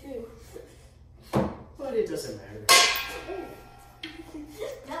 Me too. But it doesn't matter.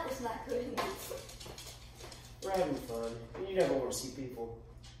 That was not good. We're having fun. You never want to see people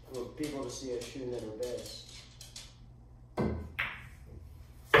to see us shooting at our best. I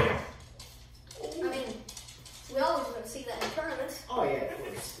mean, we always want to see that in tournaments. Oh yeah, of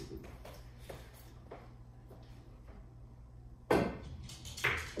course.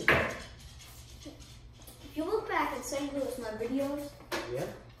 If you look back at St. Louis, my videos, Yeah?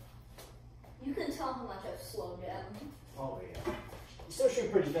 you can tell how much I've slowed down. Oh yeah. You still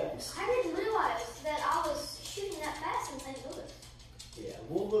shoot pretty fast. I didn't realize that I was shooting that fast in St. Louis. Yeah,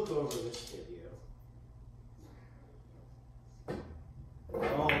 we'll look over this video.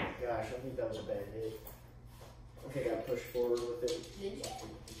 Oh my gosh, I think that was a bad hit. I think I got pushed forward with it. Did you?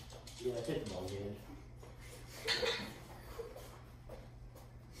 Yeah, I think the ball did.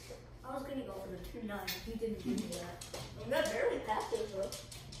 I was gonna go for the 2-9. You didn't give me that. I got barely past it though.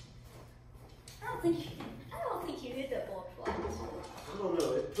 I don't think you hit that ball twice. I don't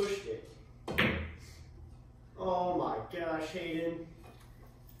know, it pushed it. Oh my gosh, Hayden.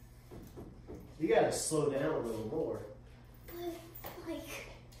 You gotta slow down a little more. But like,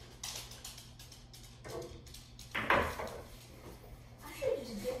 I should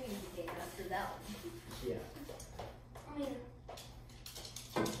just give you the game after that one. Yeah. I mean,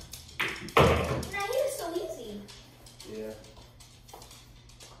 and I hit it so easy. Yeah.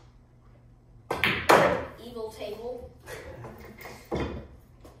 Evil table.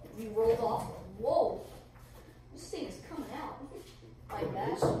 We rolled off. Whoa. This thing is coming out. Like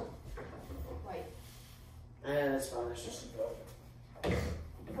that. Wait. That's fine, that's just a boat.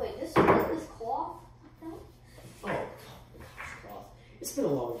 Wait, this cloth? Oh, gosh, cloth. It's been a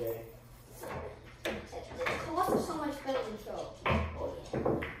long day. Cloth is so much better than soap. Oh, yeah.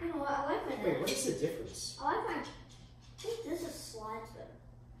 You know what? I like my Wait, what is the difference? I think this is slides better.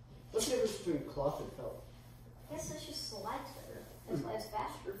 What's the difference between cloth and felt? I guess this just slides better. That's why it's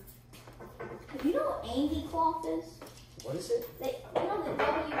faster. You know what Andy cloth is? What is it? You know the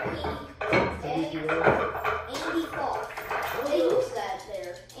WP WPA? Andy cloth. They use that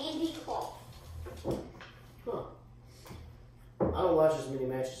there. Andy cloth. Huh. I don't watch as many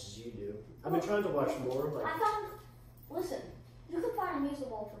matches as you do. I've been trying to watch more. I found. Listen, you can find a music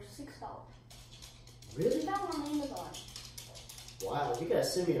ball for $6. Really? I found one on Amazon. Wow, you gotta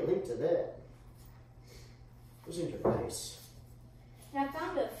send me a link to that. Those things are nice. And I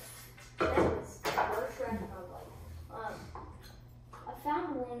found that was the first rack I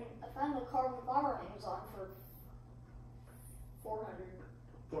found one. I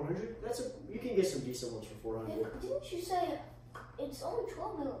didn't you say it's only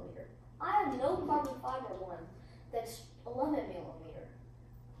 12 millimeter? I have no carbon fiber one that's 11 millimeter.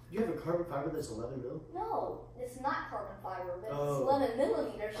 You have a carbon fiber that's 11 mil? No, it's not carbon fiber, but it's 11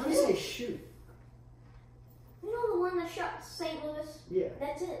 millimeters. How does it shoot? You know the one that shot St. Louis? Yeah.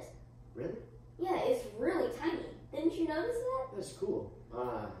 That's it. Really? Yeah, it's really tiny. Didn't you notice that? That's cool.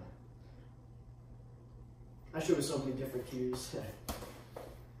 I should have so many different cues.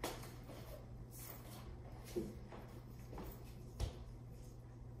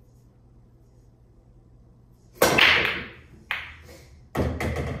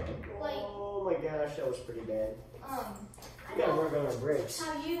 Oh my gosh, that was pretty bad. We gotta work on our brakes.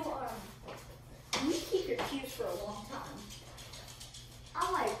 How you keep your cues for a long time.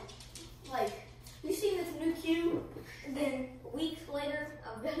 I like you see this new cue, and then weeks later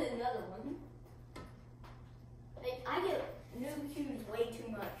I've got another one. Like, I get new cues way too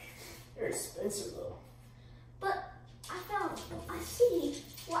much. They're expensive though. But I see.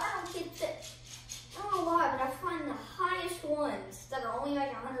 Well, I don't get that. I don't know why, but I find the highest ones that are only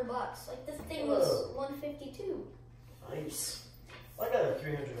like $100. Like this thing was $152. Nice. I got a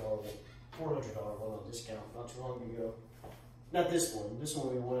 $300 one, $400 one on discount not too long ago. Not this one. This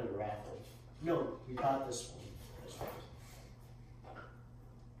one we won at a raffle. No, we bought this one.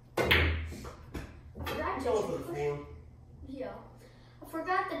 Right. Going for the 4. Yeah. I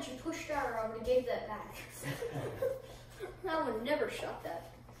forgot that you pushed out, or I would have gave that back. I would never shot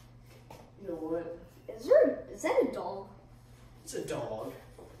that. You know what? Is that a dog? It's a dog.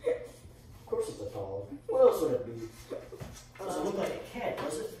 Of course it's a dog. What else would it be? Doesn't look like a cat,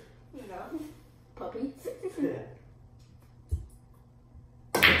 does it? No. Puppy. Yeah.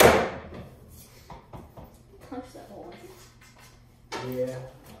 Punch that hole. Yeah.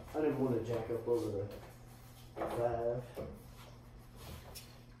 I didn't want to jack up over the 5.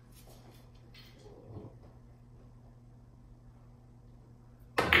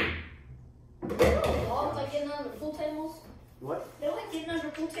 Dogs like getting under pool tables? What? They like getting under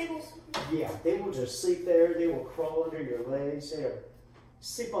pool tables? Yeah, they will just sleep there. They will crawl under your legs. They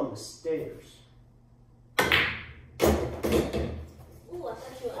sleep on the stairs. Ooh, I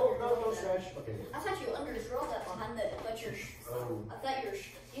thought you No scratch. Okay. I thought you underdrove that behind the, but I thought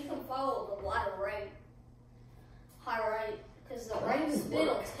you can follow the ladder right, high right, because the right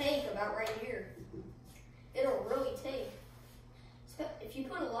spin'll take about right here. It'll really take. If you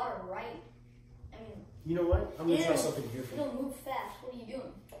put a lot of right, I mean. You know what? I'm gonna try something different. It'll move fast. What are you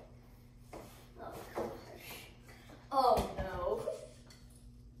doing? Oh gosh. Oh no.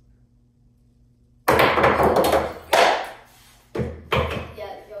 Yeah,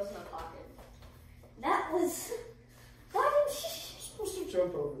 it goes in the pocket. That was. Why didn't you? You're supposed to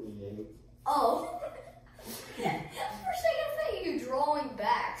jump over the 8. Oh. For a second, I thought you were drawing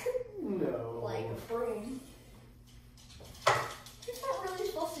back. No. Like a broom. You're not really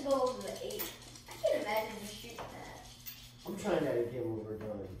supposed to go over the 8. I can't imagine you shooting that. I'm trying to get him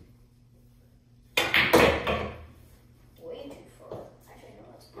overdone. Way too far. Actually, no,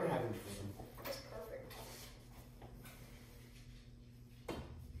 that's We're perfect. having fun. That's perfect.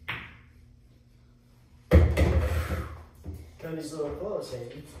 Cody's a little close,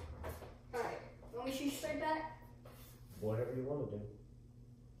 Hayden. Alright. You want me to shoot straight back? Whatever you want to do.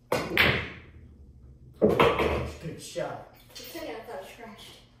 Good shot. For a second, I thought I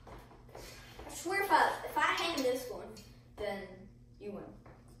scratched. I swear if I hang this one, then you win.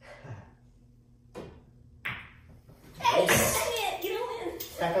 Hey, dang it! You don't win.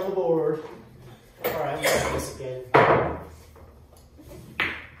 Back on the board. Alright, I'm gonna do this again.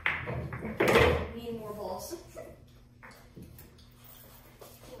 Need more balls.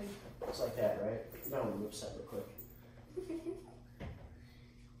 Looks like that, right? Now we'll move that real quick.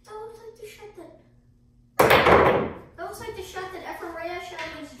 That looks like the shot that. That looks like the shot that Efren Reyes shot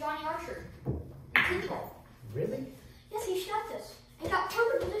against Johnny Archer. In T-ball. Really? Yes, he shot this and got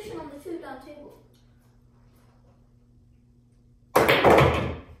perfect position on the 2-down table.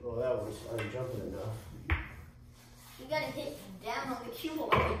 Well, that was unjumping enough. You gotta hit down on the cue ball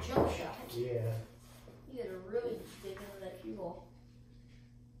like a jump shot. Yeah. You gotta really dig into that cue ball.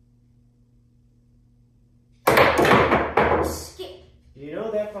 Skip. You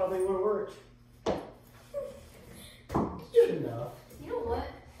know, that probably would have worked. Good enough. You know what?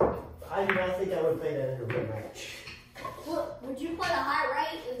 I do not think I would play that in a real match. What would you play the high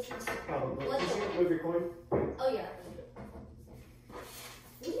right? Probably. What Did the- you move your coin? Oh yeah.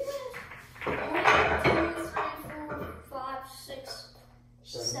 What do you have? 1, 2, 3, 4, 5, 6,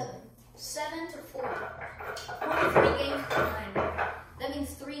 7. 7 to 4. Only 3 games behind. That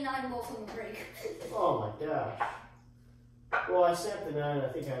means 3 9-balls on the break. Oh my gosh. Well, I snapped the 9. I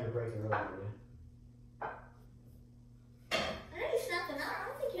think I had to break it earlier.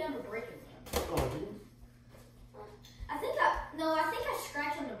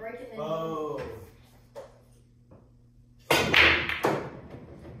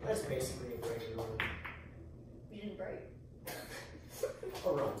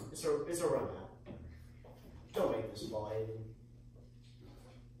 run. It's a run out. Don't make this ball, Hayden.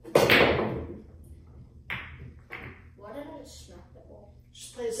 Why did I just smack that ball?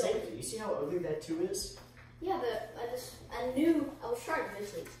 Just play it safely. You see how ugly that 2 is? Yeah, but I knew I was trying to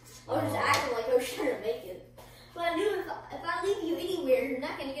miss it. I was just acting like I was trying to make it. But I knew if I leave you anywhere, you're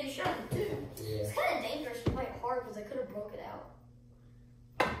not going to get a shot at 2. Yeah. It's kind of dangerous to play it hard because I could have broke it out.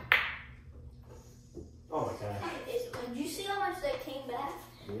 Oh my gosh. Did you see how much that came back?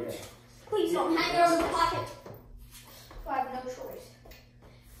 Yeah. Please don't hang it over the pocket. I have no choice.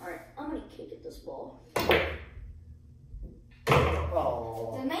 Alright, I'm going to kick at this ball.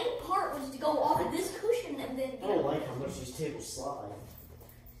 Oh. The main part was to go off of this cushion and then... I don't like how much these tables slide.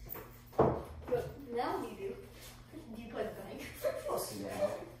 But now you do. Do you play the bank? I'll see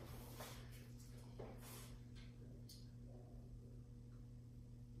that.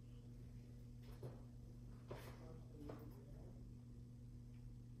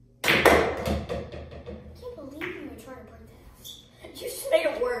 I can't believe you were trying to break that. You just made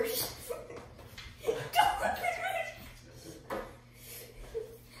it worse. You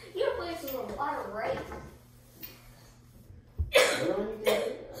gotta play this with a lot of rate. I gotta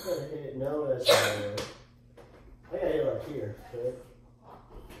hit it. No, that's not it. I gotta hit it like here. Okay.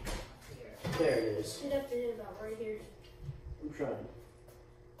 There it is. You'd have to hit about right here. I'm trying.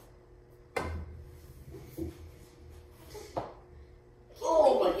 Oh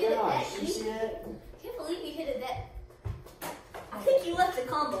my gosh, you see that? I can't believe you hit it that. I think you left the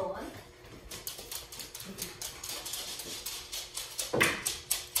combo on. I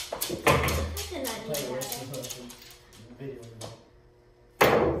did not need that.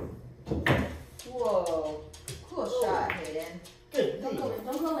 Whoa. Cool shot, Hayden. Good. Don't go in,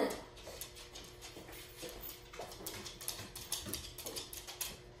 don't go in.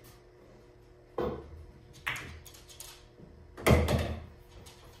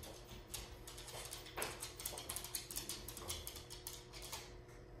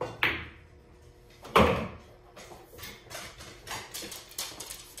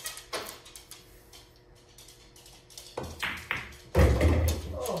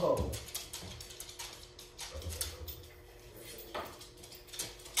 Oh.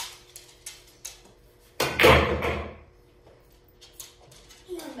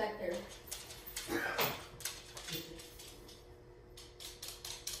 He's back there.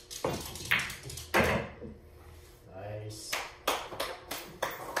 Nice.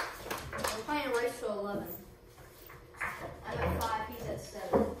 We're playing a race to 11. I'm at 5, he's at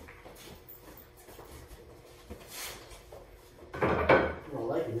 7. I'm not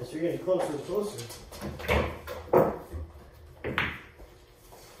liking this. You're getting closer and closer. Did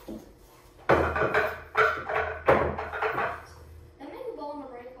I make a ball in the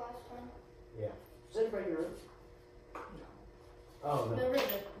break last time? Yeah. Is that break your rib? No. Oh no. Remember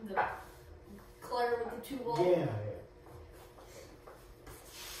the Claire with the 2 balls? Yeah, yeah.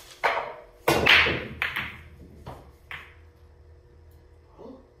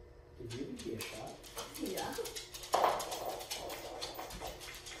 Huh? Did you give me a shot? Yeah.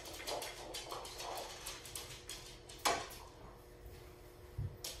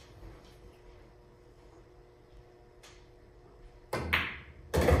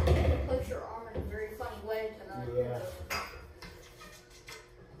 Put your arm in a very funny way tonight. Yeah.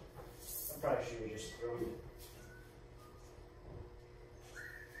 I probably should have just thrown it.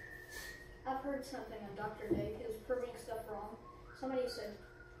 I've heard something on Dr. Dave. He was proving stuff wrong. Somebody said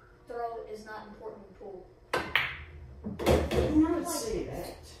throw is not important in pool. Who would say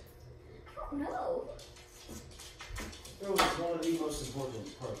that? I don't know. Throw is one of the most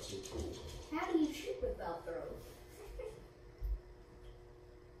important parts of pool. How do you shoot without throw?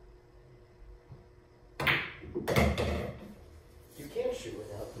 You can't shoot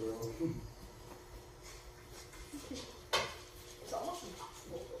without throw. It's almost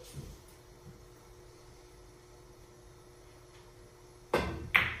impossible.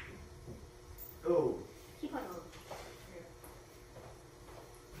 Oh. Keep on.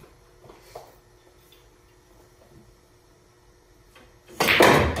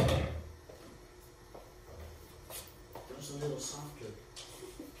 Just a little softer.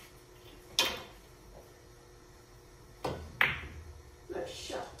 Nice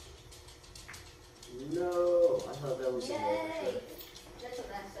shot. No, I thought that was a Yay! shot. That's a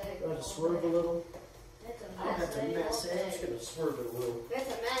mass egg. Do I have to swerve a little? That's a I don't mass have to egg mass all it. I'm just day. gonna swerve it a little. That's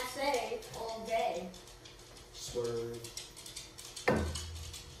a mass egg all day. Swerve.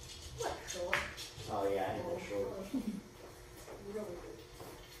 What short? Oh yeah, I hit that short. Really good.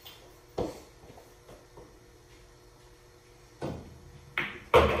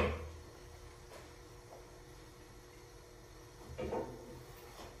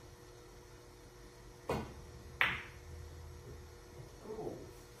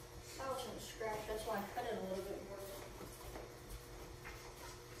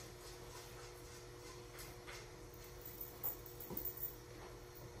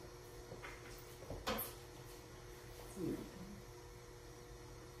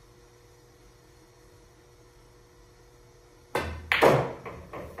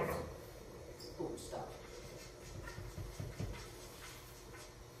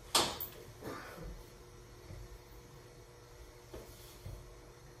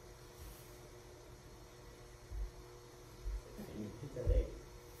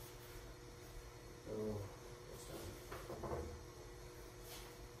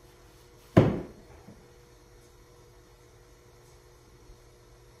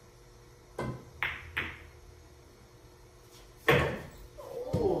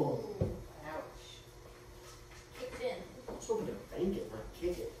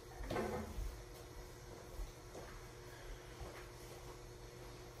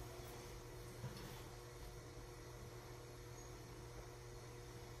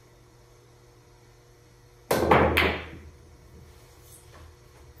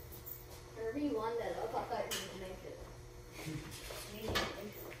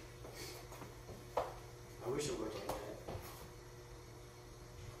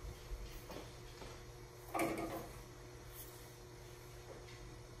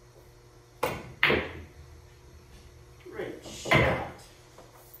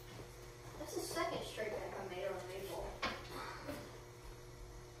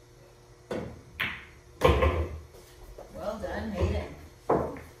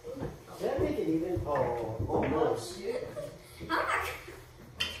 Oh, almost. I'm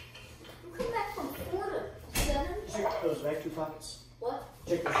coming back from 4 to 7. Check those back 2 pockets. What?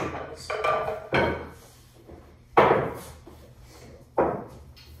 Check those 2 pockets.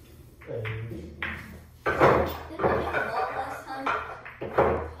 Didn't I make a ball last time?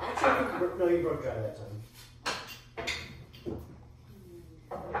 Actually, no, you broke dry that time.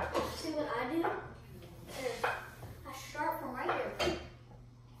 See what I do? Is I start from right here.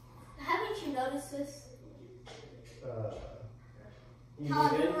 Haven't you noticed this? You How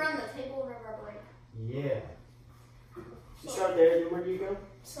I move move in? around the table whenever I break. Yeah. You start there, then where do you go?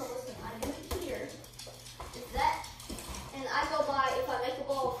 So listen, I do it here. If that, and I go by if I make a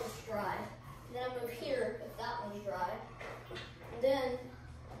ball if it's dry. Then I move here if that one's dry. And then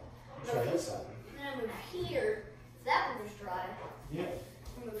Try this side. Then I move here if that one was dry. Yeah.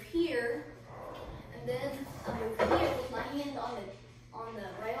 I move here, and then I move here with my hand on the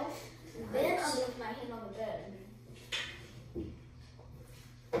rail. And then I move my hand on the bed.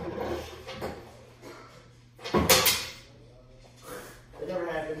 It never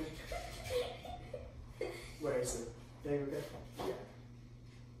happened. Where is it? There we go. Yeah.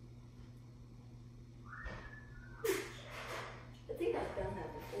 I think I've done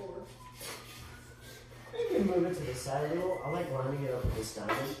that before. You can move it to the side a little. I like lining it up with this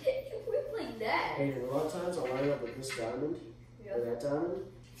diamond. It went like that. And a lot of times I'll line it up with this diamond Yeah. or that diamond,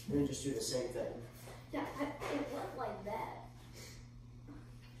 and then just do the same thing. Yeah, it went like that.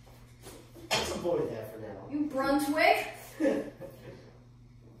 Let's avoid that for now. You Brunswick?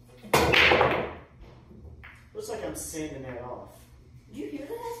 Looks like I'm sanding that off. Did you hear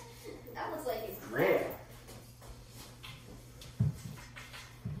that? That was like a Yeah. crack.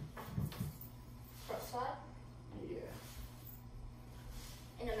 Cross side? Yeah.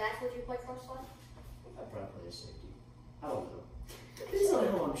 In a match, would you play cross side? I'd probably play a safety. I don't know. Depends on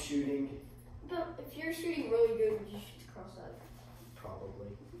how I'm shooting. But if you're shooting really good, would you shoot the cross side? Probably.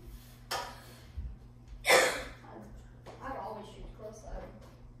 I'd always shoot the cross side.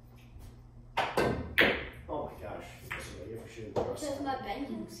 Oh my gosh. This is what you have for shooting across. Because my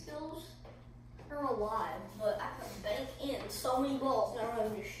banking skills are alive, but I can bank in so many balls that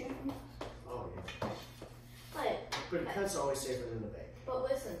I'm just shooting. Oh yeah. Like, But a cut's always safer than the bank. but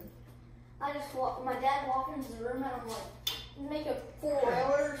listen, I just walk. My dad walked into the room and I'm like, make a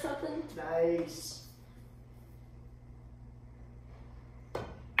 4-railer or something. Nice.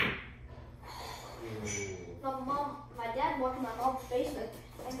 My dad walked in my mom's basement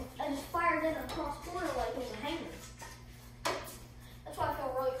and I just fired in across corner like it was a hanger. That's why I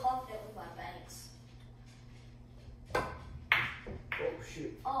feel really confident with my banks. Oh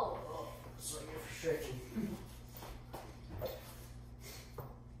shoot. Oh, So you're stretching.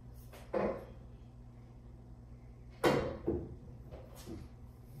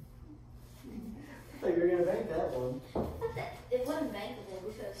 I thought you were gonna bank that one. it wasn't bankable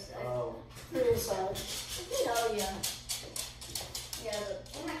because Oh. Inside. oh yeah. Yeah,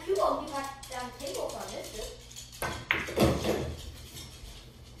 but my cue ball get back down the table if I missed it.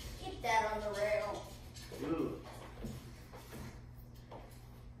 Get that on the rail. Ooh.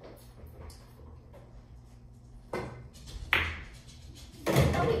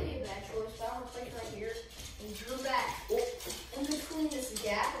 Probably be a bad choice, but I'm gonna place right here and drew back in between this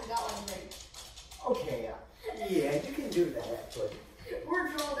gap and got one right. Okay, yeah, you can do that, but We're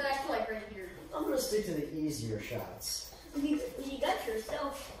drawn back like right here. I'm gonna stick to the easier shots. You got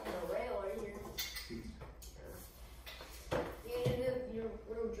yourself on the rail right here. You gonna do your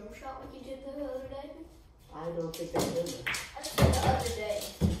little jump shot like you did the other day? I don't think I did. I just did the other day.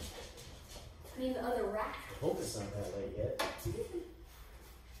 I mean the other rack. I hope it's not that late yet.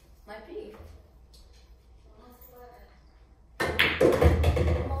 Might be.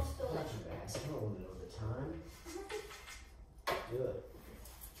 Almost still Not too fast. I don't want to know the time. Do it.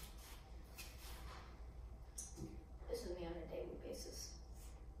 This is me on a daily basis.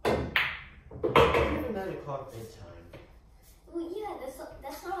 Even 9 o'clock bedtime. Well, yeah,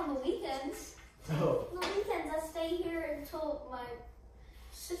 that's not on the weekends. Oh. On the weekends, I stay here until my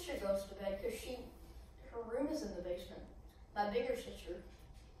sister goes to bed because her room is in the basement. My bigger sister.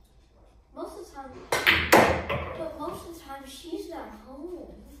 Most of the time, she's not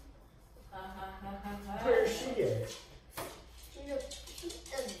home. Where's she at? She does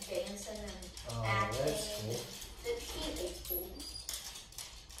dancing and Oh, acting. that's cool. Then she hates school.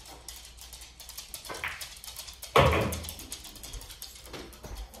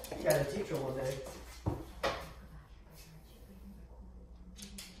 You got a teacher one day.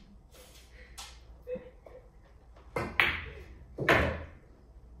 A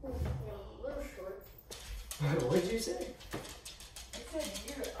little short. What did you say? I said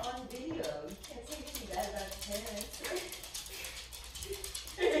you're on video. You can't say too bad about your parents.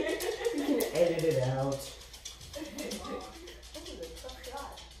 You can edit it out. This is a tough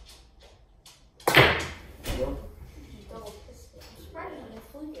shot. Yep. Double piston. I'm surprised you didn't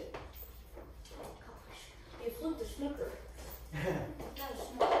fluke it. Gosh. You fluked the snooker. Not a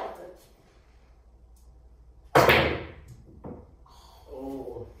snooker.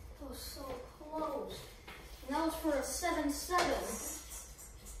 Oh. That was so close. And that was for a 7-7.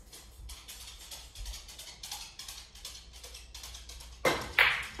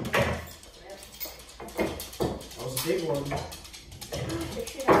 That was a big one. I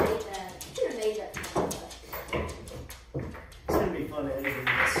should have made that. Should have made that. It's gonna be fun editing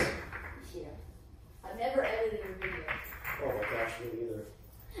this. Yeah. I've never edited a video. Oh my gosh, me either.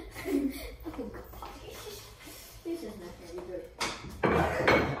 Oh gosh. This is not gonna be good.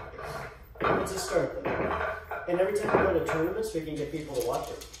 It's a start though. And every time we go to tournaments, we can get people to watch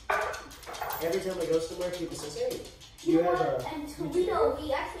it. Every time we go somewhere, people say, hey, You know have what? a And Toledo,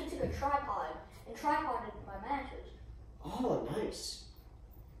 we actually took a tripod and tripoded my matches. Oh, nice.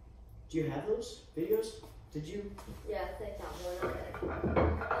 Do you have those videos? Did you? Yeah, I think I'm good.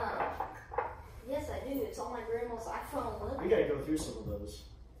 Okay. Yes, I do. It's on my grandma's iPhone. We gotta go through some of those.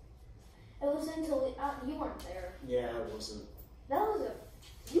 It was until you weren't there. Yeah, I wasn't. That was a.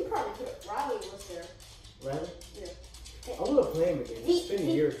 You probably could have. Riley was there. Riley? Yeah. I wanna play him again. It's been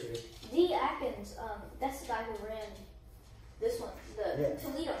a year or two. D. Atkins, that's the guy who ran this one, the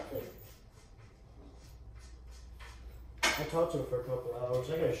Toledo too. I talked to him for a couple hours.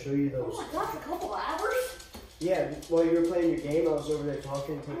 I gotta show you those. Oh my gosh, a couple hours? Yeah, while you were playing your game, I was over there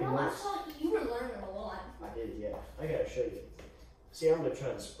talking, I taking know, I notes. saw you were learning a lot. I did, yeah. I gotta show you. See, I'm gonna try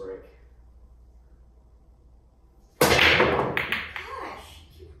this break. Gosh,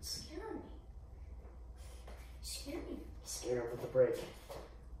 you would scare me. Scare me. Scared him with the break.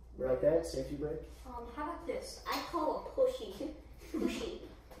 Like that? Safety break? How about this? I call a pushy. Pushy.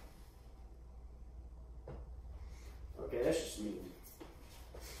 Okay, that's just mean.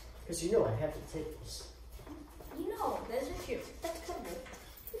 Because you know I have to take this. You know, that's a shoe. That's cool.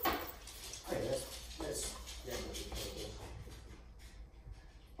 Okay, that's definitely cool.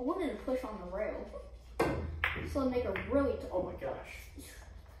 I wanted to push on the rail. So it'd make a really Oh my gosh.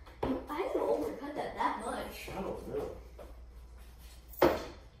 I didn't overcut that much. I don't know.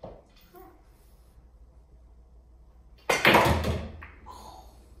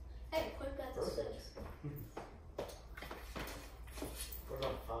 Hey, quick got the 6. What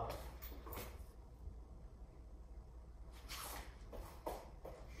about 5?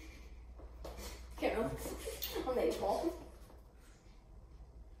 Okay, on the 8 ball.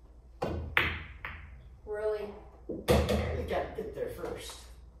 Really? You gotta get there first.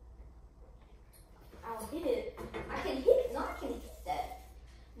 I'll hit it. I can hit it. No, I can hit that.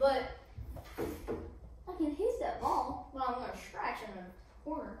 But I can hit that ball, but I'm going to scratch in the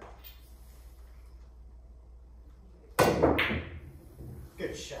corner.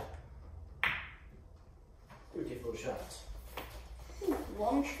 Good shot. Beautiful shots.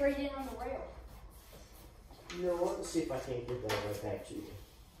 Long straight in on the rail. You know what? Let's see if I can't get that right back to you.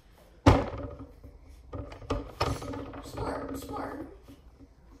 Smart, smart.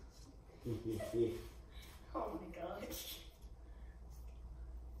 Yeah. Oh my gosh.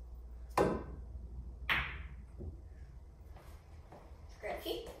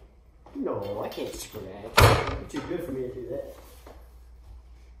 Scratchy? No, I can't scratch. You're too good for me to do that.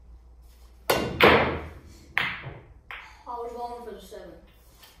 I was going for the 7.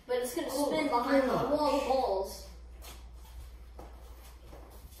 But it's going to spin behind the wall of balls.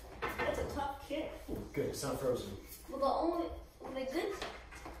 That's a tough kick. Good, it's not frozen. Well,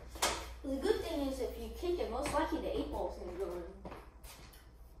 the good thing is if you kick it, most likely the 8 ball's going to go in.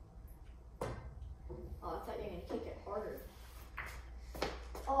 Oh, I thought you were going to kick it harder.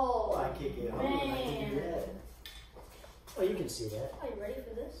 Oh, I kick it hard. I can do man. that. Oh, you can see that. Are you ready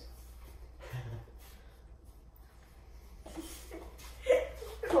for this?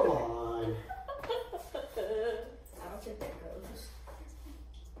 Come on. I don't think that goes.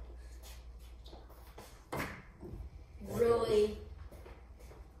 Really?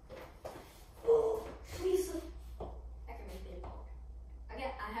 Oh, please. I can make it. I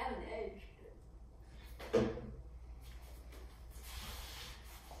have an edge.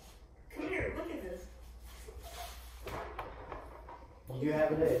 Come here, look at this. You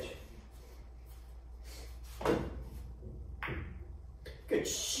have an edge. Good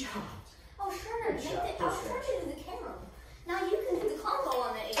shot. I was trying to Good shot. I was trying to do the camera. Now you can do the combo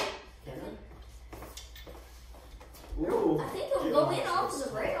on the 8. Can I? No, Ooh. I think it'll go in off the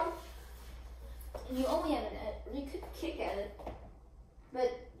rail. And you only have an edge. You could kick at it.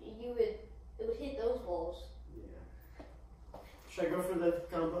 Should I go for the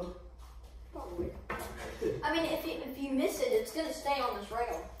combo? Probably. I mean, if you miss it, it's gonna stay on this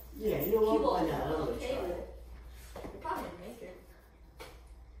rail. Yeah, you know You what? will Why not? I'm okay gonna with try. it. You probably didn't make it.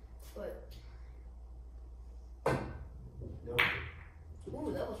 But, Nope.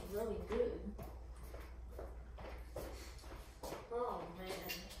 ooh, that was really good. Oh,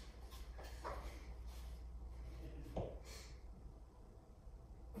 man.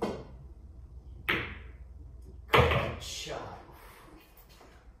 Good shot.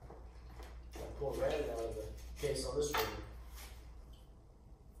 Pull rabbit out of the case on this one.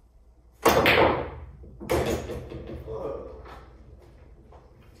 Whoa.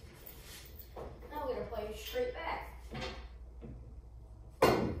 Now we're gonna play straight back.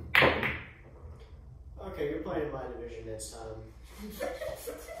 Okay, you're playing in my division next time.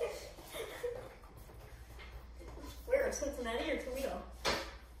 Where? Cincinnati or Toledo?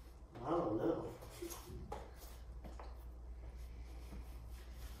 I don't know.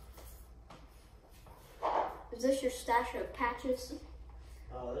 Is this your stash of patches?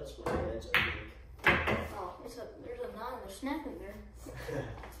 Oh, that's my dad's, I think. Oh, there's a 9 and a snap in there.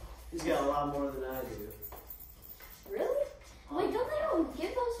 He's got a lot more than I do. Really? Wait, don't they all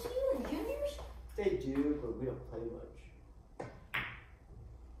give those to you in juniors? They do, but we don't play much.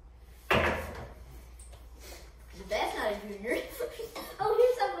 Your dad's not a junior. Oh,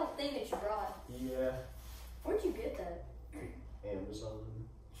 here's that little thing that you brought. Yeah. Where'd you get that? Amazon.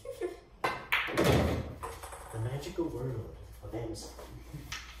 The magical world of Amazon.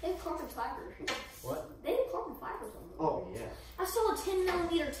 They have carbon fibers. What? They have carbon fibers on them. Oh, yeah. I saw a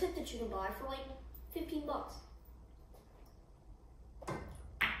 10mm tip that you can buy for like $15.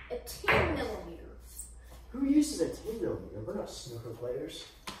 A 10mm. Who uses a 10mm? We're not snooker players.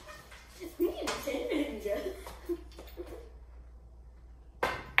 We need a 10mm.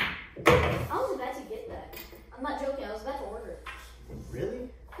 I was about to get that. I'm not joking, I was about to order it. Really?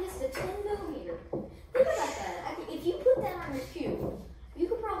 Yes, the 10mm. Think about that. If you put that on your cube, you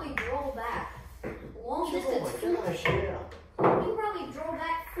could probably draw back long distance. Oh my gosh, yeah. You could probably draw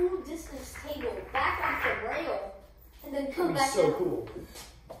back full distance table back off the rail and then come back so down. cool.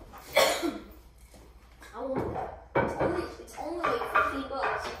 I want that. It's only like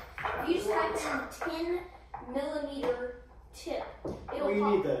 $15. If you just type in 10mm tip, it'll Well, you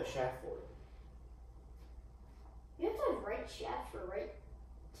pop. need the shaft for it. You have to have right shaft for right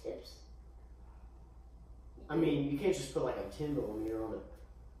tips. I mean, you can't just put like a 10mm on it.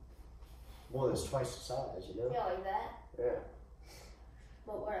 One that's twice the size, you know? Yeah, like that. Yeah.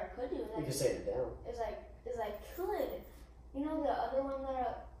 But what I could do You can sand it down. is I could. You know the other one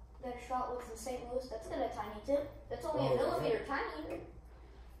that I shot was in St. Louis? That's got a tiny tip. That's only Oh, a millimeter tiny.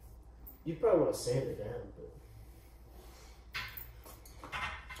 You probably want to sand it down, but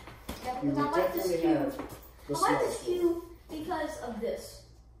Yeah, you because I would like this definitely cube. have the I like small this spool. cube because of this.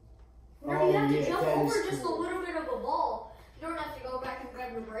 Where Oh, you have to yeah, jump that over is just cool. a little bit of a ball. You don't have to go back and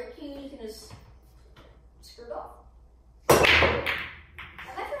grab your brake cube. You can just screw it off.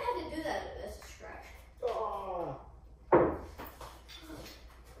 I've never had to do that as a scratch. Oh.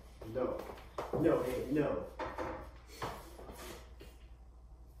 No. No, hey, no.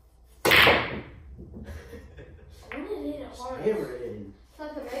 I wanted to hit it hard. Hammer it in. So I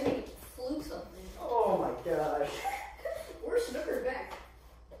could maybe fluke something. Oh my gosh. Where's Snooker back?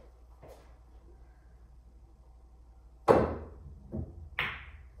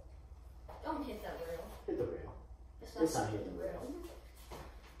 Don't hit that rail. Hit the rail. It's It's not not hitting the hitting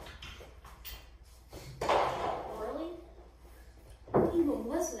the rail. Really? What even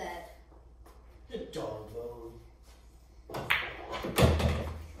was that? The dog bone.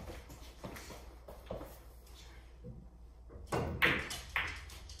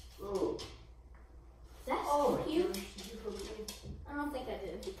 Oh. That's Oh my cute. gosh. Did you hook me? I don't think I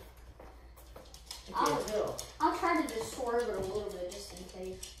did. I can't tell. I'll try to just swerve it a little bit just in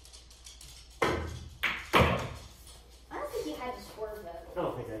case. I don't think you had to swerve that. I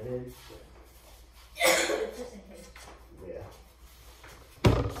don't think I did. Just in case. Yeah.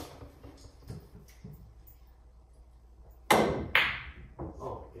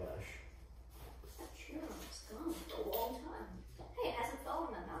 Oh my gosh. That chair has gone for a long time. Hey, it hasn't fallen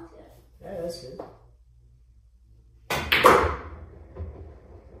in my mouth yet. Yeah, that's good.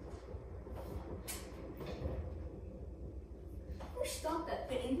 Who stopped that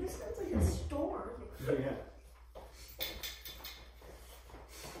thing? This sounds like a storm. Yeah.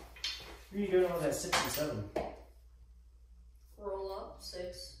 What are you doing on that 6 and 7? Roll up,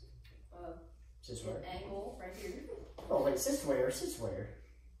 6. Just Hit where? angle right here. Oh wait, sits where? Sits where?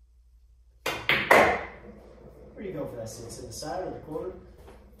 Where do you go for that sits? In the side or the corner?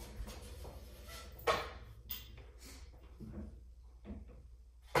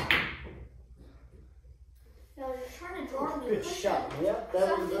 I was just trying to draw him. Good shot. Yeah,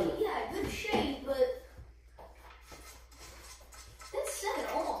 that was good. Yeah, good shape, but that 7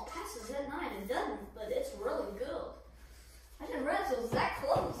 almost passes that 9. It doesn't, but it's really good. I didn't realize it was that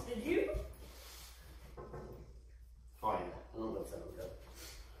close. Did you? Oh yeah. I don't know if that would go.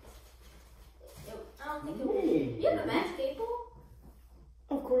 I don't think it would. You have a magic 8 ball?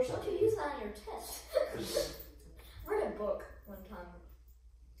 Of course I Why don't you use that on your test? I read a book one time,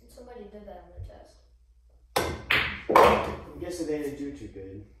 and somebody did that on their test. I'm guessing they didn't do too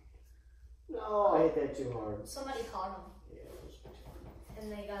good. No, I hit that too hard. Somebody caught them, Yeah, it was too hard.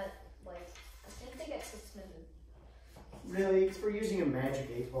 and they got, like, I think they got suspended. Really? For using a magic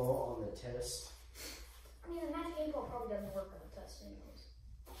 8 ball on the test? I mean, the magic 8 ball probably doesn't work on the test anyways.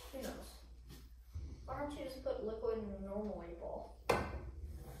 Who knows? Why don't you just put liquid in a normal 8 ball?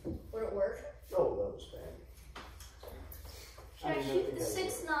 Would it work? Oh, that was bad. Should I shoot the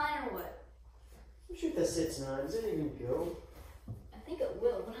 6-9 or what? Shoot the 6-9. Does it even go? I think it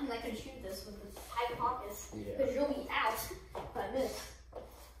will, but I'm not going to shoot this with the tight pockets. Yeah. Because you'll be out if I miss.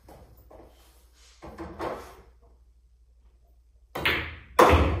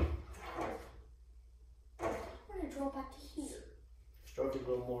 I'm going to draw back to here. Stroke it a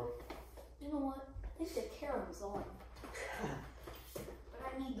little more. You know what? I think the caram's on. But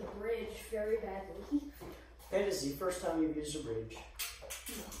I need the bridge very badly. Fantasy, first time you've used a bridge.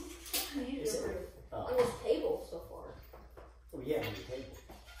 No. I used Is it it? on this table so far. Oh yeah, on the table.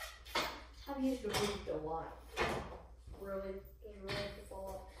 I've used a bridge a lot. Really, just really to fall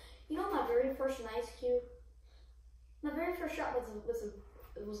off. You know my very first nice cube? My very first shot was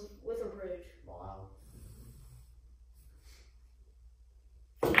with a bridge. Wow.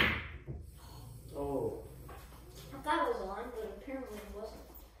 Oh. I thought it was on, but apparently it wasn't.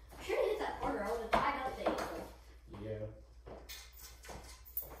 I should have hit that harder. I would have tied up the ankle. Yeah.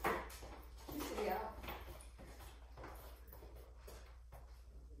 You should be out.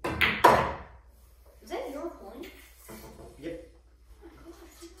 Is that your coin? Yep. Oh my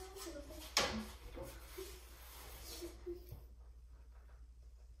gosh,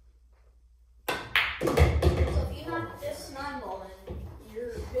 so if you knock this 9 ball in,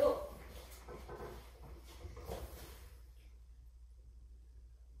 you're built.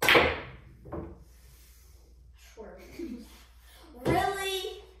 Swear.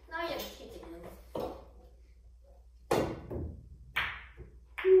 Really? Now you have to kick it in.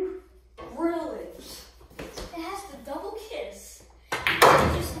 Really? It has the double kiss.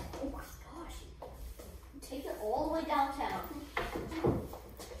 Just, oh my gosh. Take it all the way downtown.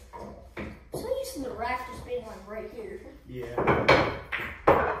 So used to the rack just being like right here. Yeah.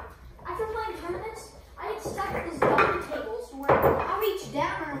 After playing tournaments, I get stuck at those dining tables where I reach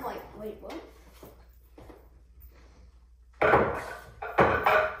down and I'm like, wait, what?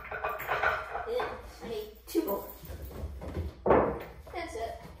 Yeah, I need 2 more. That's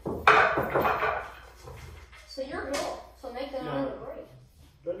it. So you're good. So make that another break.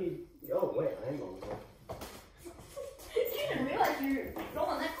 Don't need. Oh wait, I am on the break. You didn't realize you were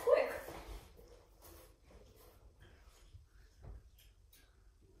going that quick.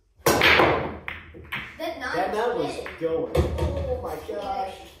 That 9 That now was going. Oh my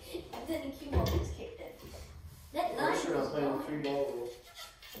gosh. Then the cue ball gets kicked in. That 9 I'm sure I'm was playing the going. 3 ball rule.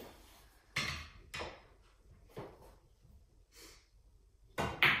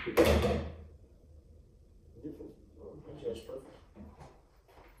 That's perfect.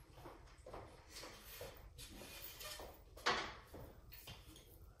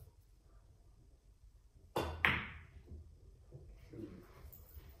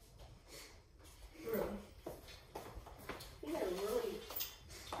 Really? You gotta really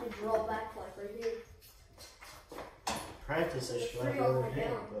draw back like right here. Practice, I should Three like all the over way here,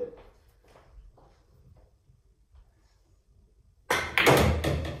 down. but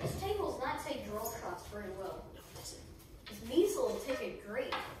This table's not take draw shots very well. This Measle will take it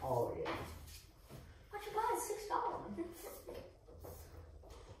great. oh yeah. Why'd you buy it? $6.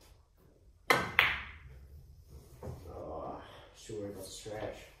 Oh, should worry about the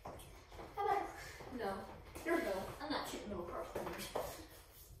scratch. How about no? Here we go. I'm not shooting no cross fingers.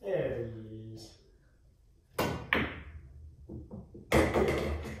 There he is.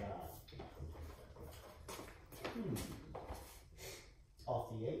 Off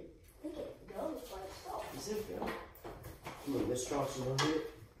the 8. I think it goes by itself. Is it good? Ooh, this strong's a little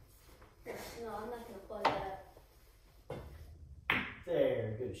bit. Here, no, I'm not gonna play that.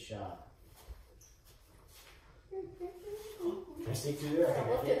 There, good shot. Can I stick through there? I think I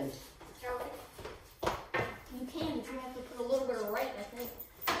Look can. at Charlie. You can, but you have to put a little bit of right, I think.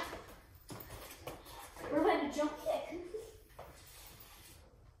 We're about to jump kick.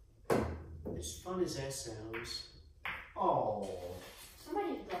 It's fun. fun as that sounds. Oh.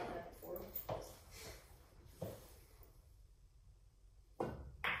 Somebody's done that before.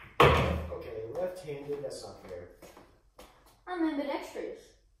 Okay, left-handed, that's not fair. I'm ambidextrous.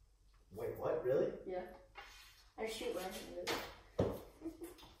 Wait, what? Really? Yeah. I shoot right-handed.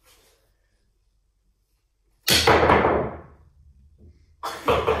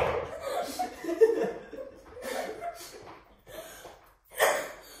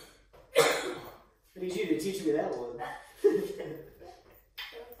 I need you to teach me that one.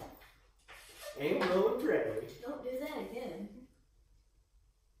 Aim low and pray. Don't do that again.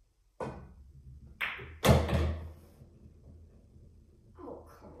 Oh,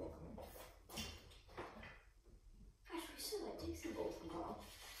 come on. Gosh, we still have Dixie Bowls tomorrow.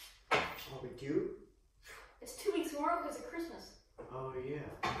 Oh, we do? It's 2 weeks tomorrow because of Christmas. Oh, yeah.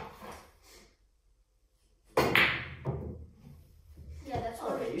 Yeah, that's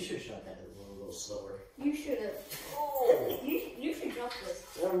what Okay, you should have shot that a little slower. you should have. Oh! You should jump this.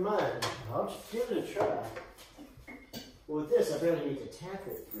 Never mind. I'll just give it a try. Well, with this, I really need to tap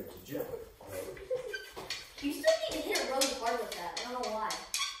it for it to jump. You still need to hit it really hard with that. I don't know why.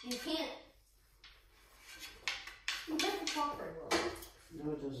 You can't. It doesn't talk very well.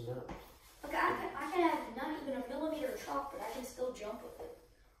 No, it does not. Like I can have not even a millimeter of chalk, but I can still jump with it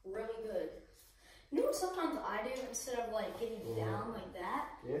really good. You know what sometimes I do instead of like getting down like that?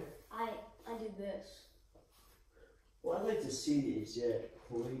 Yeah? I do this. Well, I'd like to see these yet.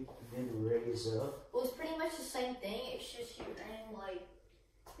 Point, then raise up. Well, it's pretty much the same thing. It's just you aim like,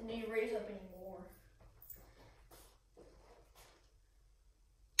 and then you raise up anymore.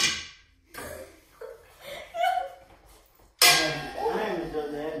 I haven't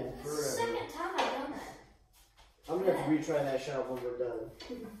done that in It's the forever. second time I've done that. I'm gonna have to retry that shot when we're done.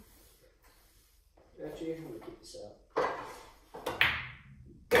 Actually, I'm gonna keep this out.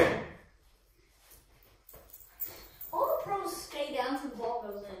 All the pros stay down till the ball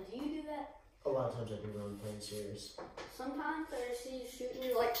goes in. Do you do that? A lot of times I do when I'm playing serious. Sometimes I see you shooting,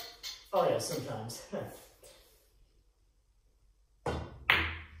 you're like, Oh yeah, sometimes. But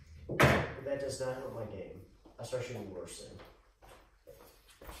that does not help my game. I start shooting worse then.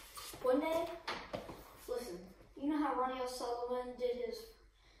 one day, listen, you know how Ronnie O'Sullivan did his,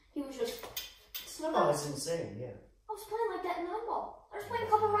 he was just swimming. Oh, it's insane, yeah. I was playing like that in 9-ball. I was playing a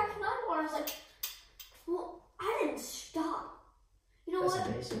couple racks in 9-ball, and I was like, well, I didn't stop. You know That's what?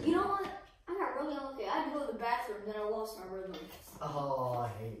 amazing. You know what? I got really unlucky. I had to go to the bathroom, then I lost my rhythm. Oh, I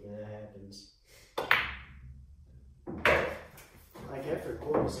hate when that happens. Like after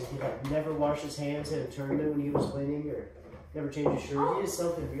Corey said he like never washed his hands at a tournament when he was winning, or never changed his shirt. He did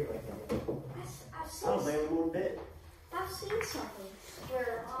something weird like that. I've I seen, don't blame him one bit. I've seen something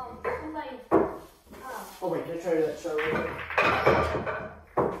where somebody. Oh wait, can I try that shot real quick?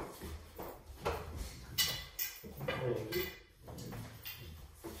 Thank you.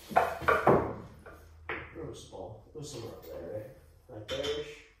 Where was the ball? It was somewhere up there, right? Like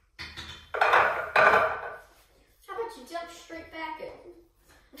there-ish. How about you jump straight back at?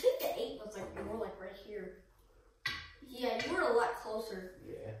 I think the 8 was like more like right here. Yeah, you were a lot closer.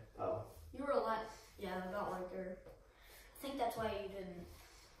 Yeah. Oh. You were a lot, yeah, about right there. I think that's why you didn't.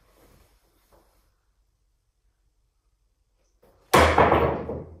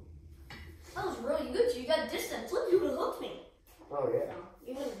 That was really good. You got distance. Look, you would have hooked me. Oh yeah. No,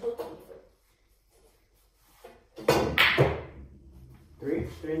 you would have hooked me.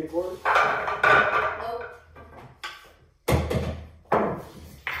 Three and a quarter? Nope.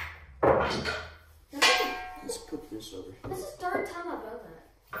 Let's put this over here. This is the 3rd time I've done that.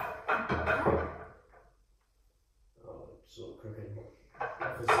 Oh, it's a little crooked.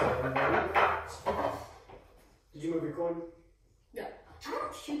 Did you move your coin? Yeah. I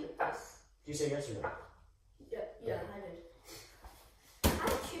don't shoot with this. Did you say yes or no? Yeah, I did. I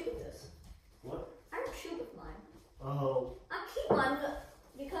don't shoot with this. What? I don't shoot with mine. Oh. I keep mine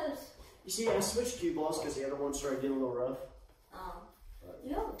because. You see, I switched cue balls because the other one started getting a little rough.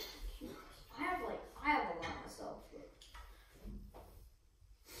 You know, I have a lot myself.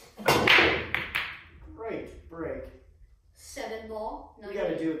 Great break. 7-ball. No, We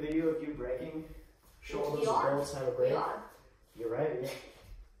gotta do a video of you breaking. Show all those adults how to break. We are. You're right.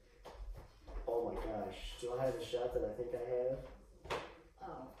 Oh my gosh. Do I have a shot that I think I have?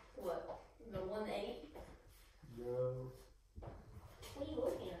 Oh, what? The 1-8? No. What are you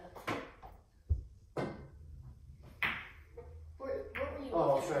looking at? What were you Oh, I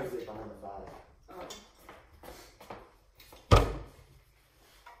was looking trying at? to get behind the 5. Oh.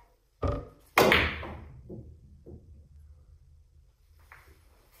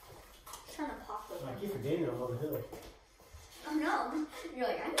 Trying to pop it. I keep forgetting I'm on the hill. I know. You're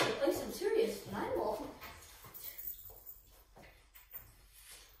like, I need to play some serious volleyball.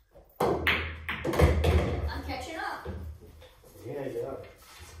 I'm catching up. Yeah, yeah.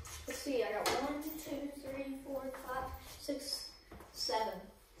 Let's see, I got 1, 2, 3, 4, 5, 6, 7.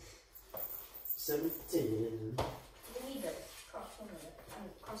 17. We need to cross one of it. I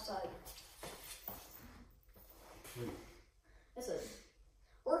mean, cross side. That's a.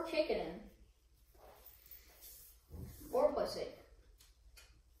 Or kick it in. Or push it.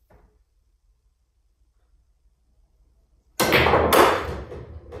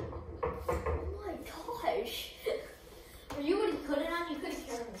 Oh my gosh. Were you when he put it on, you could have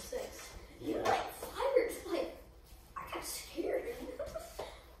carried the 6. You Yeah. like fired, like, I got scared.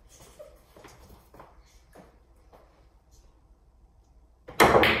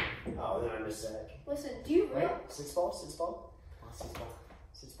 Oh, then I missed that. Listen, do you Wait, realize? 6 ball? 6 ball? Come on, 6 ball.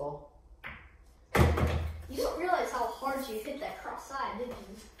 6 ball. You don't realize how hard you hit that cross side, did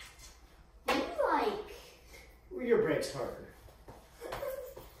you? You like. Well, your break's harder.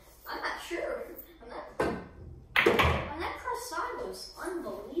 I'm not sure. I'm not. And that cross side was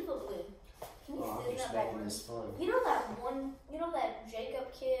unbelievably. Can you Oh, I'm feel just that making one? this fun. You know that one. You know that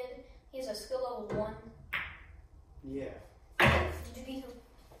Jacob kid. He's a skill level 1. Yeah. Did you beat him?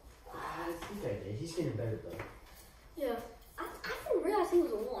 I think I did. He's getting better, though. Yeah. I didn't realize he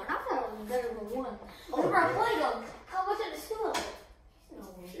was a 1. I thought it was better than 1. Oh, Whenever I yeah. played him, I looked at the skill level.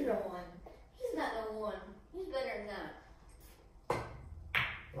 He's no 1. He's not no 1. He's better than that.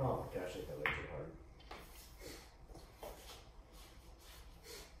 Oh my gosh, I got way too hard.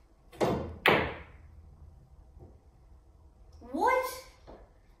 What?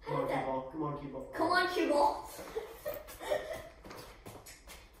 Come on, cue ball. Come on, cue ball. Come on, cue ball.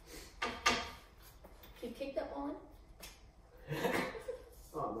 Can you kick that ball in?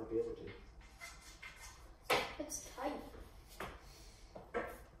 Oh, I might be able to. It's tight.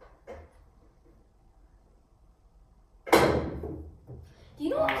 Do you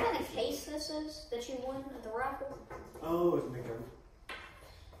know what kind of case this is that you won at the raffle? Oh, it's McDermott.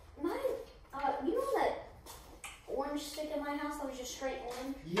 You know that orange stick in my house that was just straight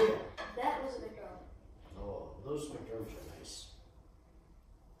orange? Yeah. That was a McDermott. Oh, those McDermotts are nice.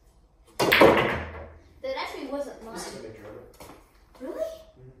 That actually wasn't mine. This is a McDermott. Really?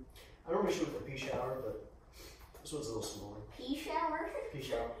 I normally shoot with a pea shower, but this one's a little smaller. Pea shower? Pea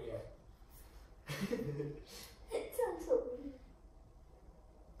shower, yeah. It sounds so weird.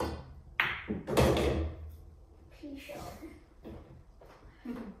 Pea shower.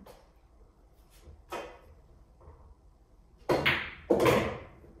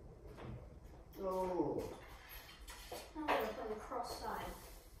 Oh. Now we're going to play the cross side.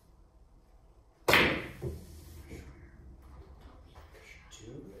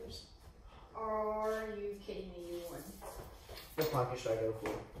 Two years. Are you kidding me? You won. What pocket should I go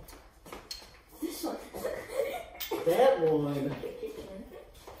for? This one. That one. Kick it in.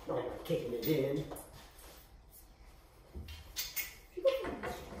 No, I'm not kicking it in.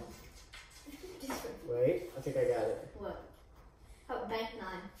 Wait, I think I got it. What? Oh, bank 9.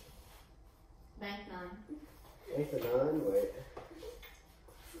 Bank 9. 8 to 9, wait.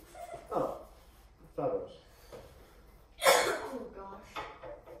 Oh, 5 hours. Oh gosh.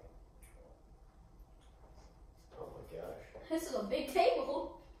 Oh my gosh. This is a big table.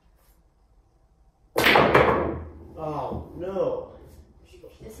 Oh no.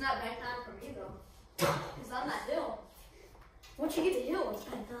 It's not bank 9 for me though. Because I'm not Hill. Once you get to Hill, it's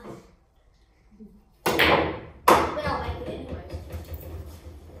bank 9. But I'll make it anyway.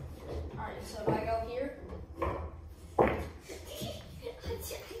 Alright, so do I go here? I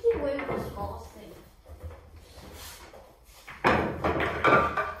get away with the smallest thing. I'm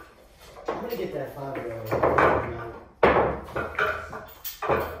gonna get that 5 hours. Well,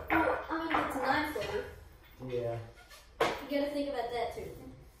 I mean, it's a 9 footer. Yeah. You gotta think about that too.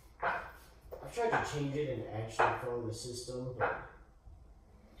 I've tried to change it and actually follow the system, but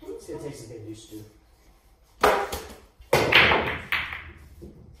it's gonna take some getting used to.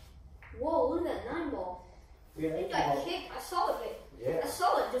 Whoa, look at that 9 ball. Yeah, It got kicked. I saw it. yeah. I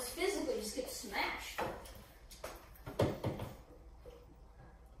saw it just physically just get smashed.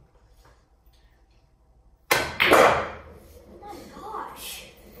 Oh my gosh.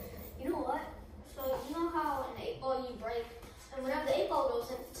 You know what? So you know how in the 8 ball you break, and whenever the 8 ball goes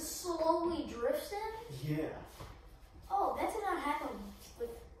in, it just slowly drifts in? Yeah. Oh, that did not happen with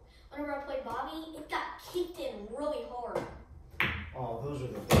whenever I played Bobby. It got kicked in really hard. Oh, those are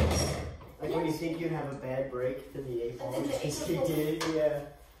the best. Like when you think you have a bad break, then the 8 ball And then the just 8 ball- kicked in. Yeah.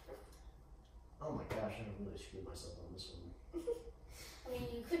 Oh my gosh, I really screwed myself on this one. I mean,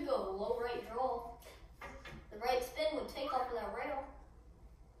 you could go low right draw. The right spin would take off of that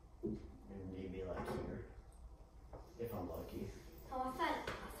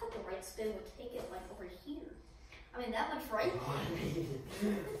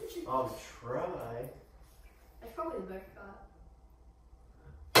I'll try. That's probably the better shot.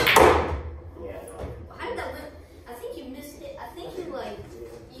 Yeah, no. How did that win? I think you missed it. I think you like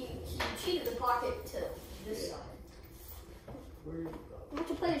you cheated the pocket to this side. Where you go? Why don't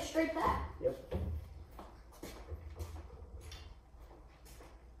you play it straight back? Yep.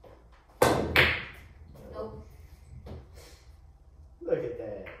 Nope. Look at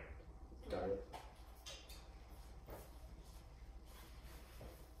that. Darn it.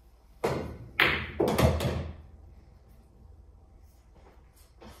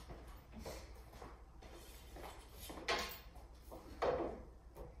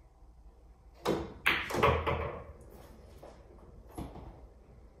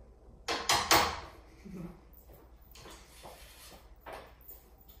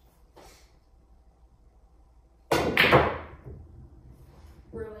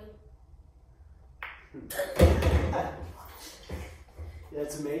 Really?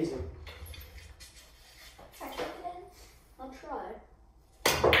 That's amazing. Try to it in? I'll try.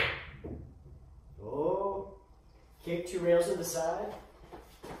 Oh, kick 2 rails to the side.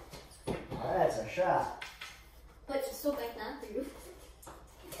 That's a shot. But it's still Beck Matthews.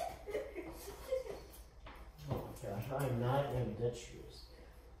 Oh my gosh, I am not ambidextrous.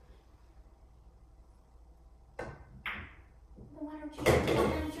 Then why don't you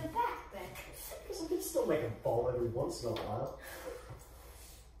manage your back, Beck? Because I can still make a ball every once in a while.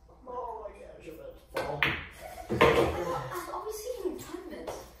 Oh my gosh, I'm about to fall. I've always seen you in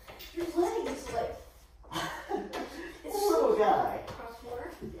tournaments. Your leg is like. It's a little guy. Cross water.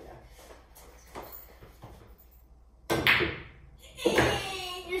 Yeah.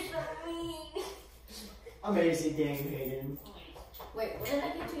 You're so mean. Amazing game, Hayden. Wait, what did I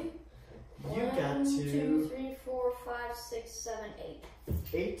get to? You got 1, to 2, 3, 4, 5, 6, 7, 8.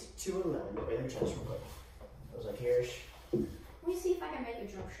 8 to 11. Wait, let me try this real quick. I was like, here's. Let me see if I can make a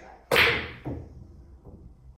jump shot.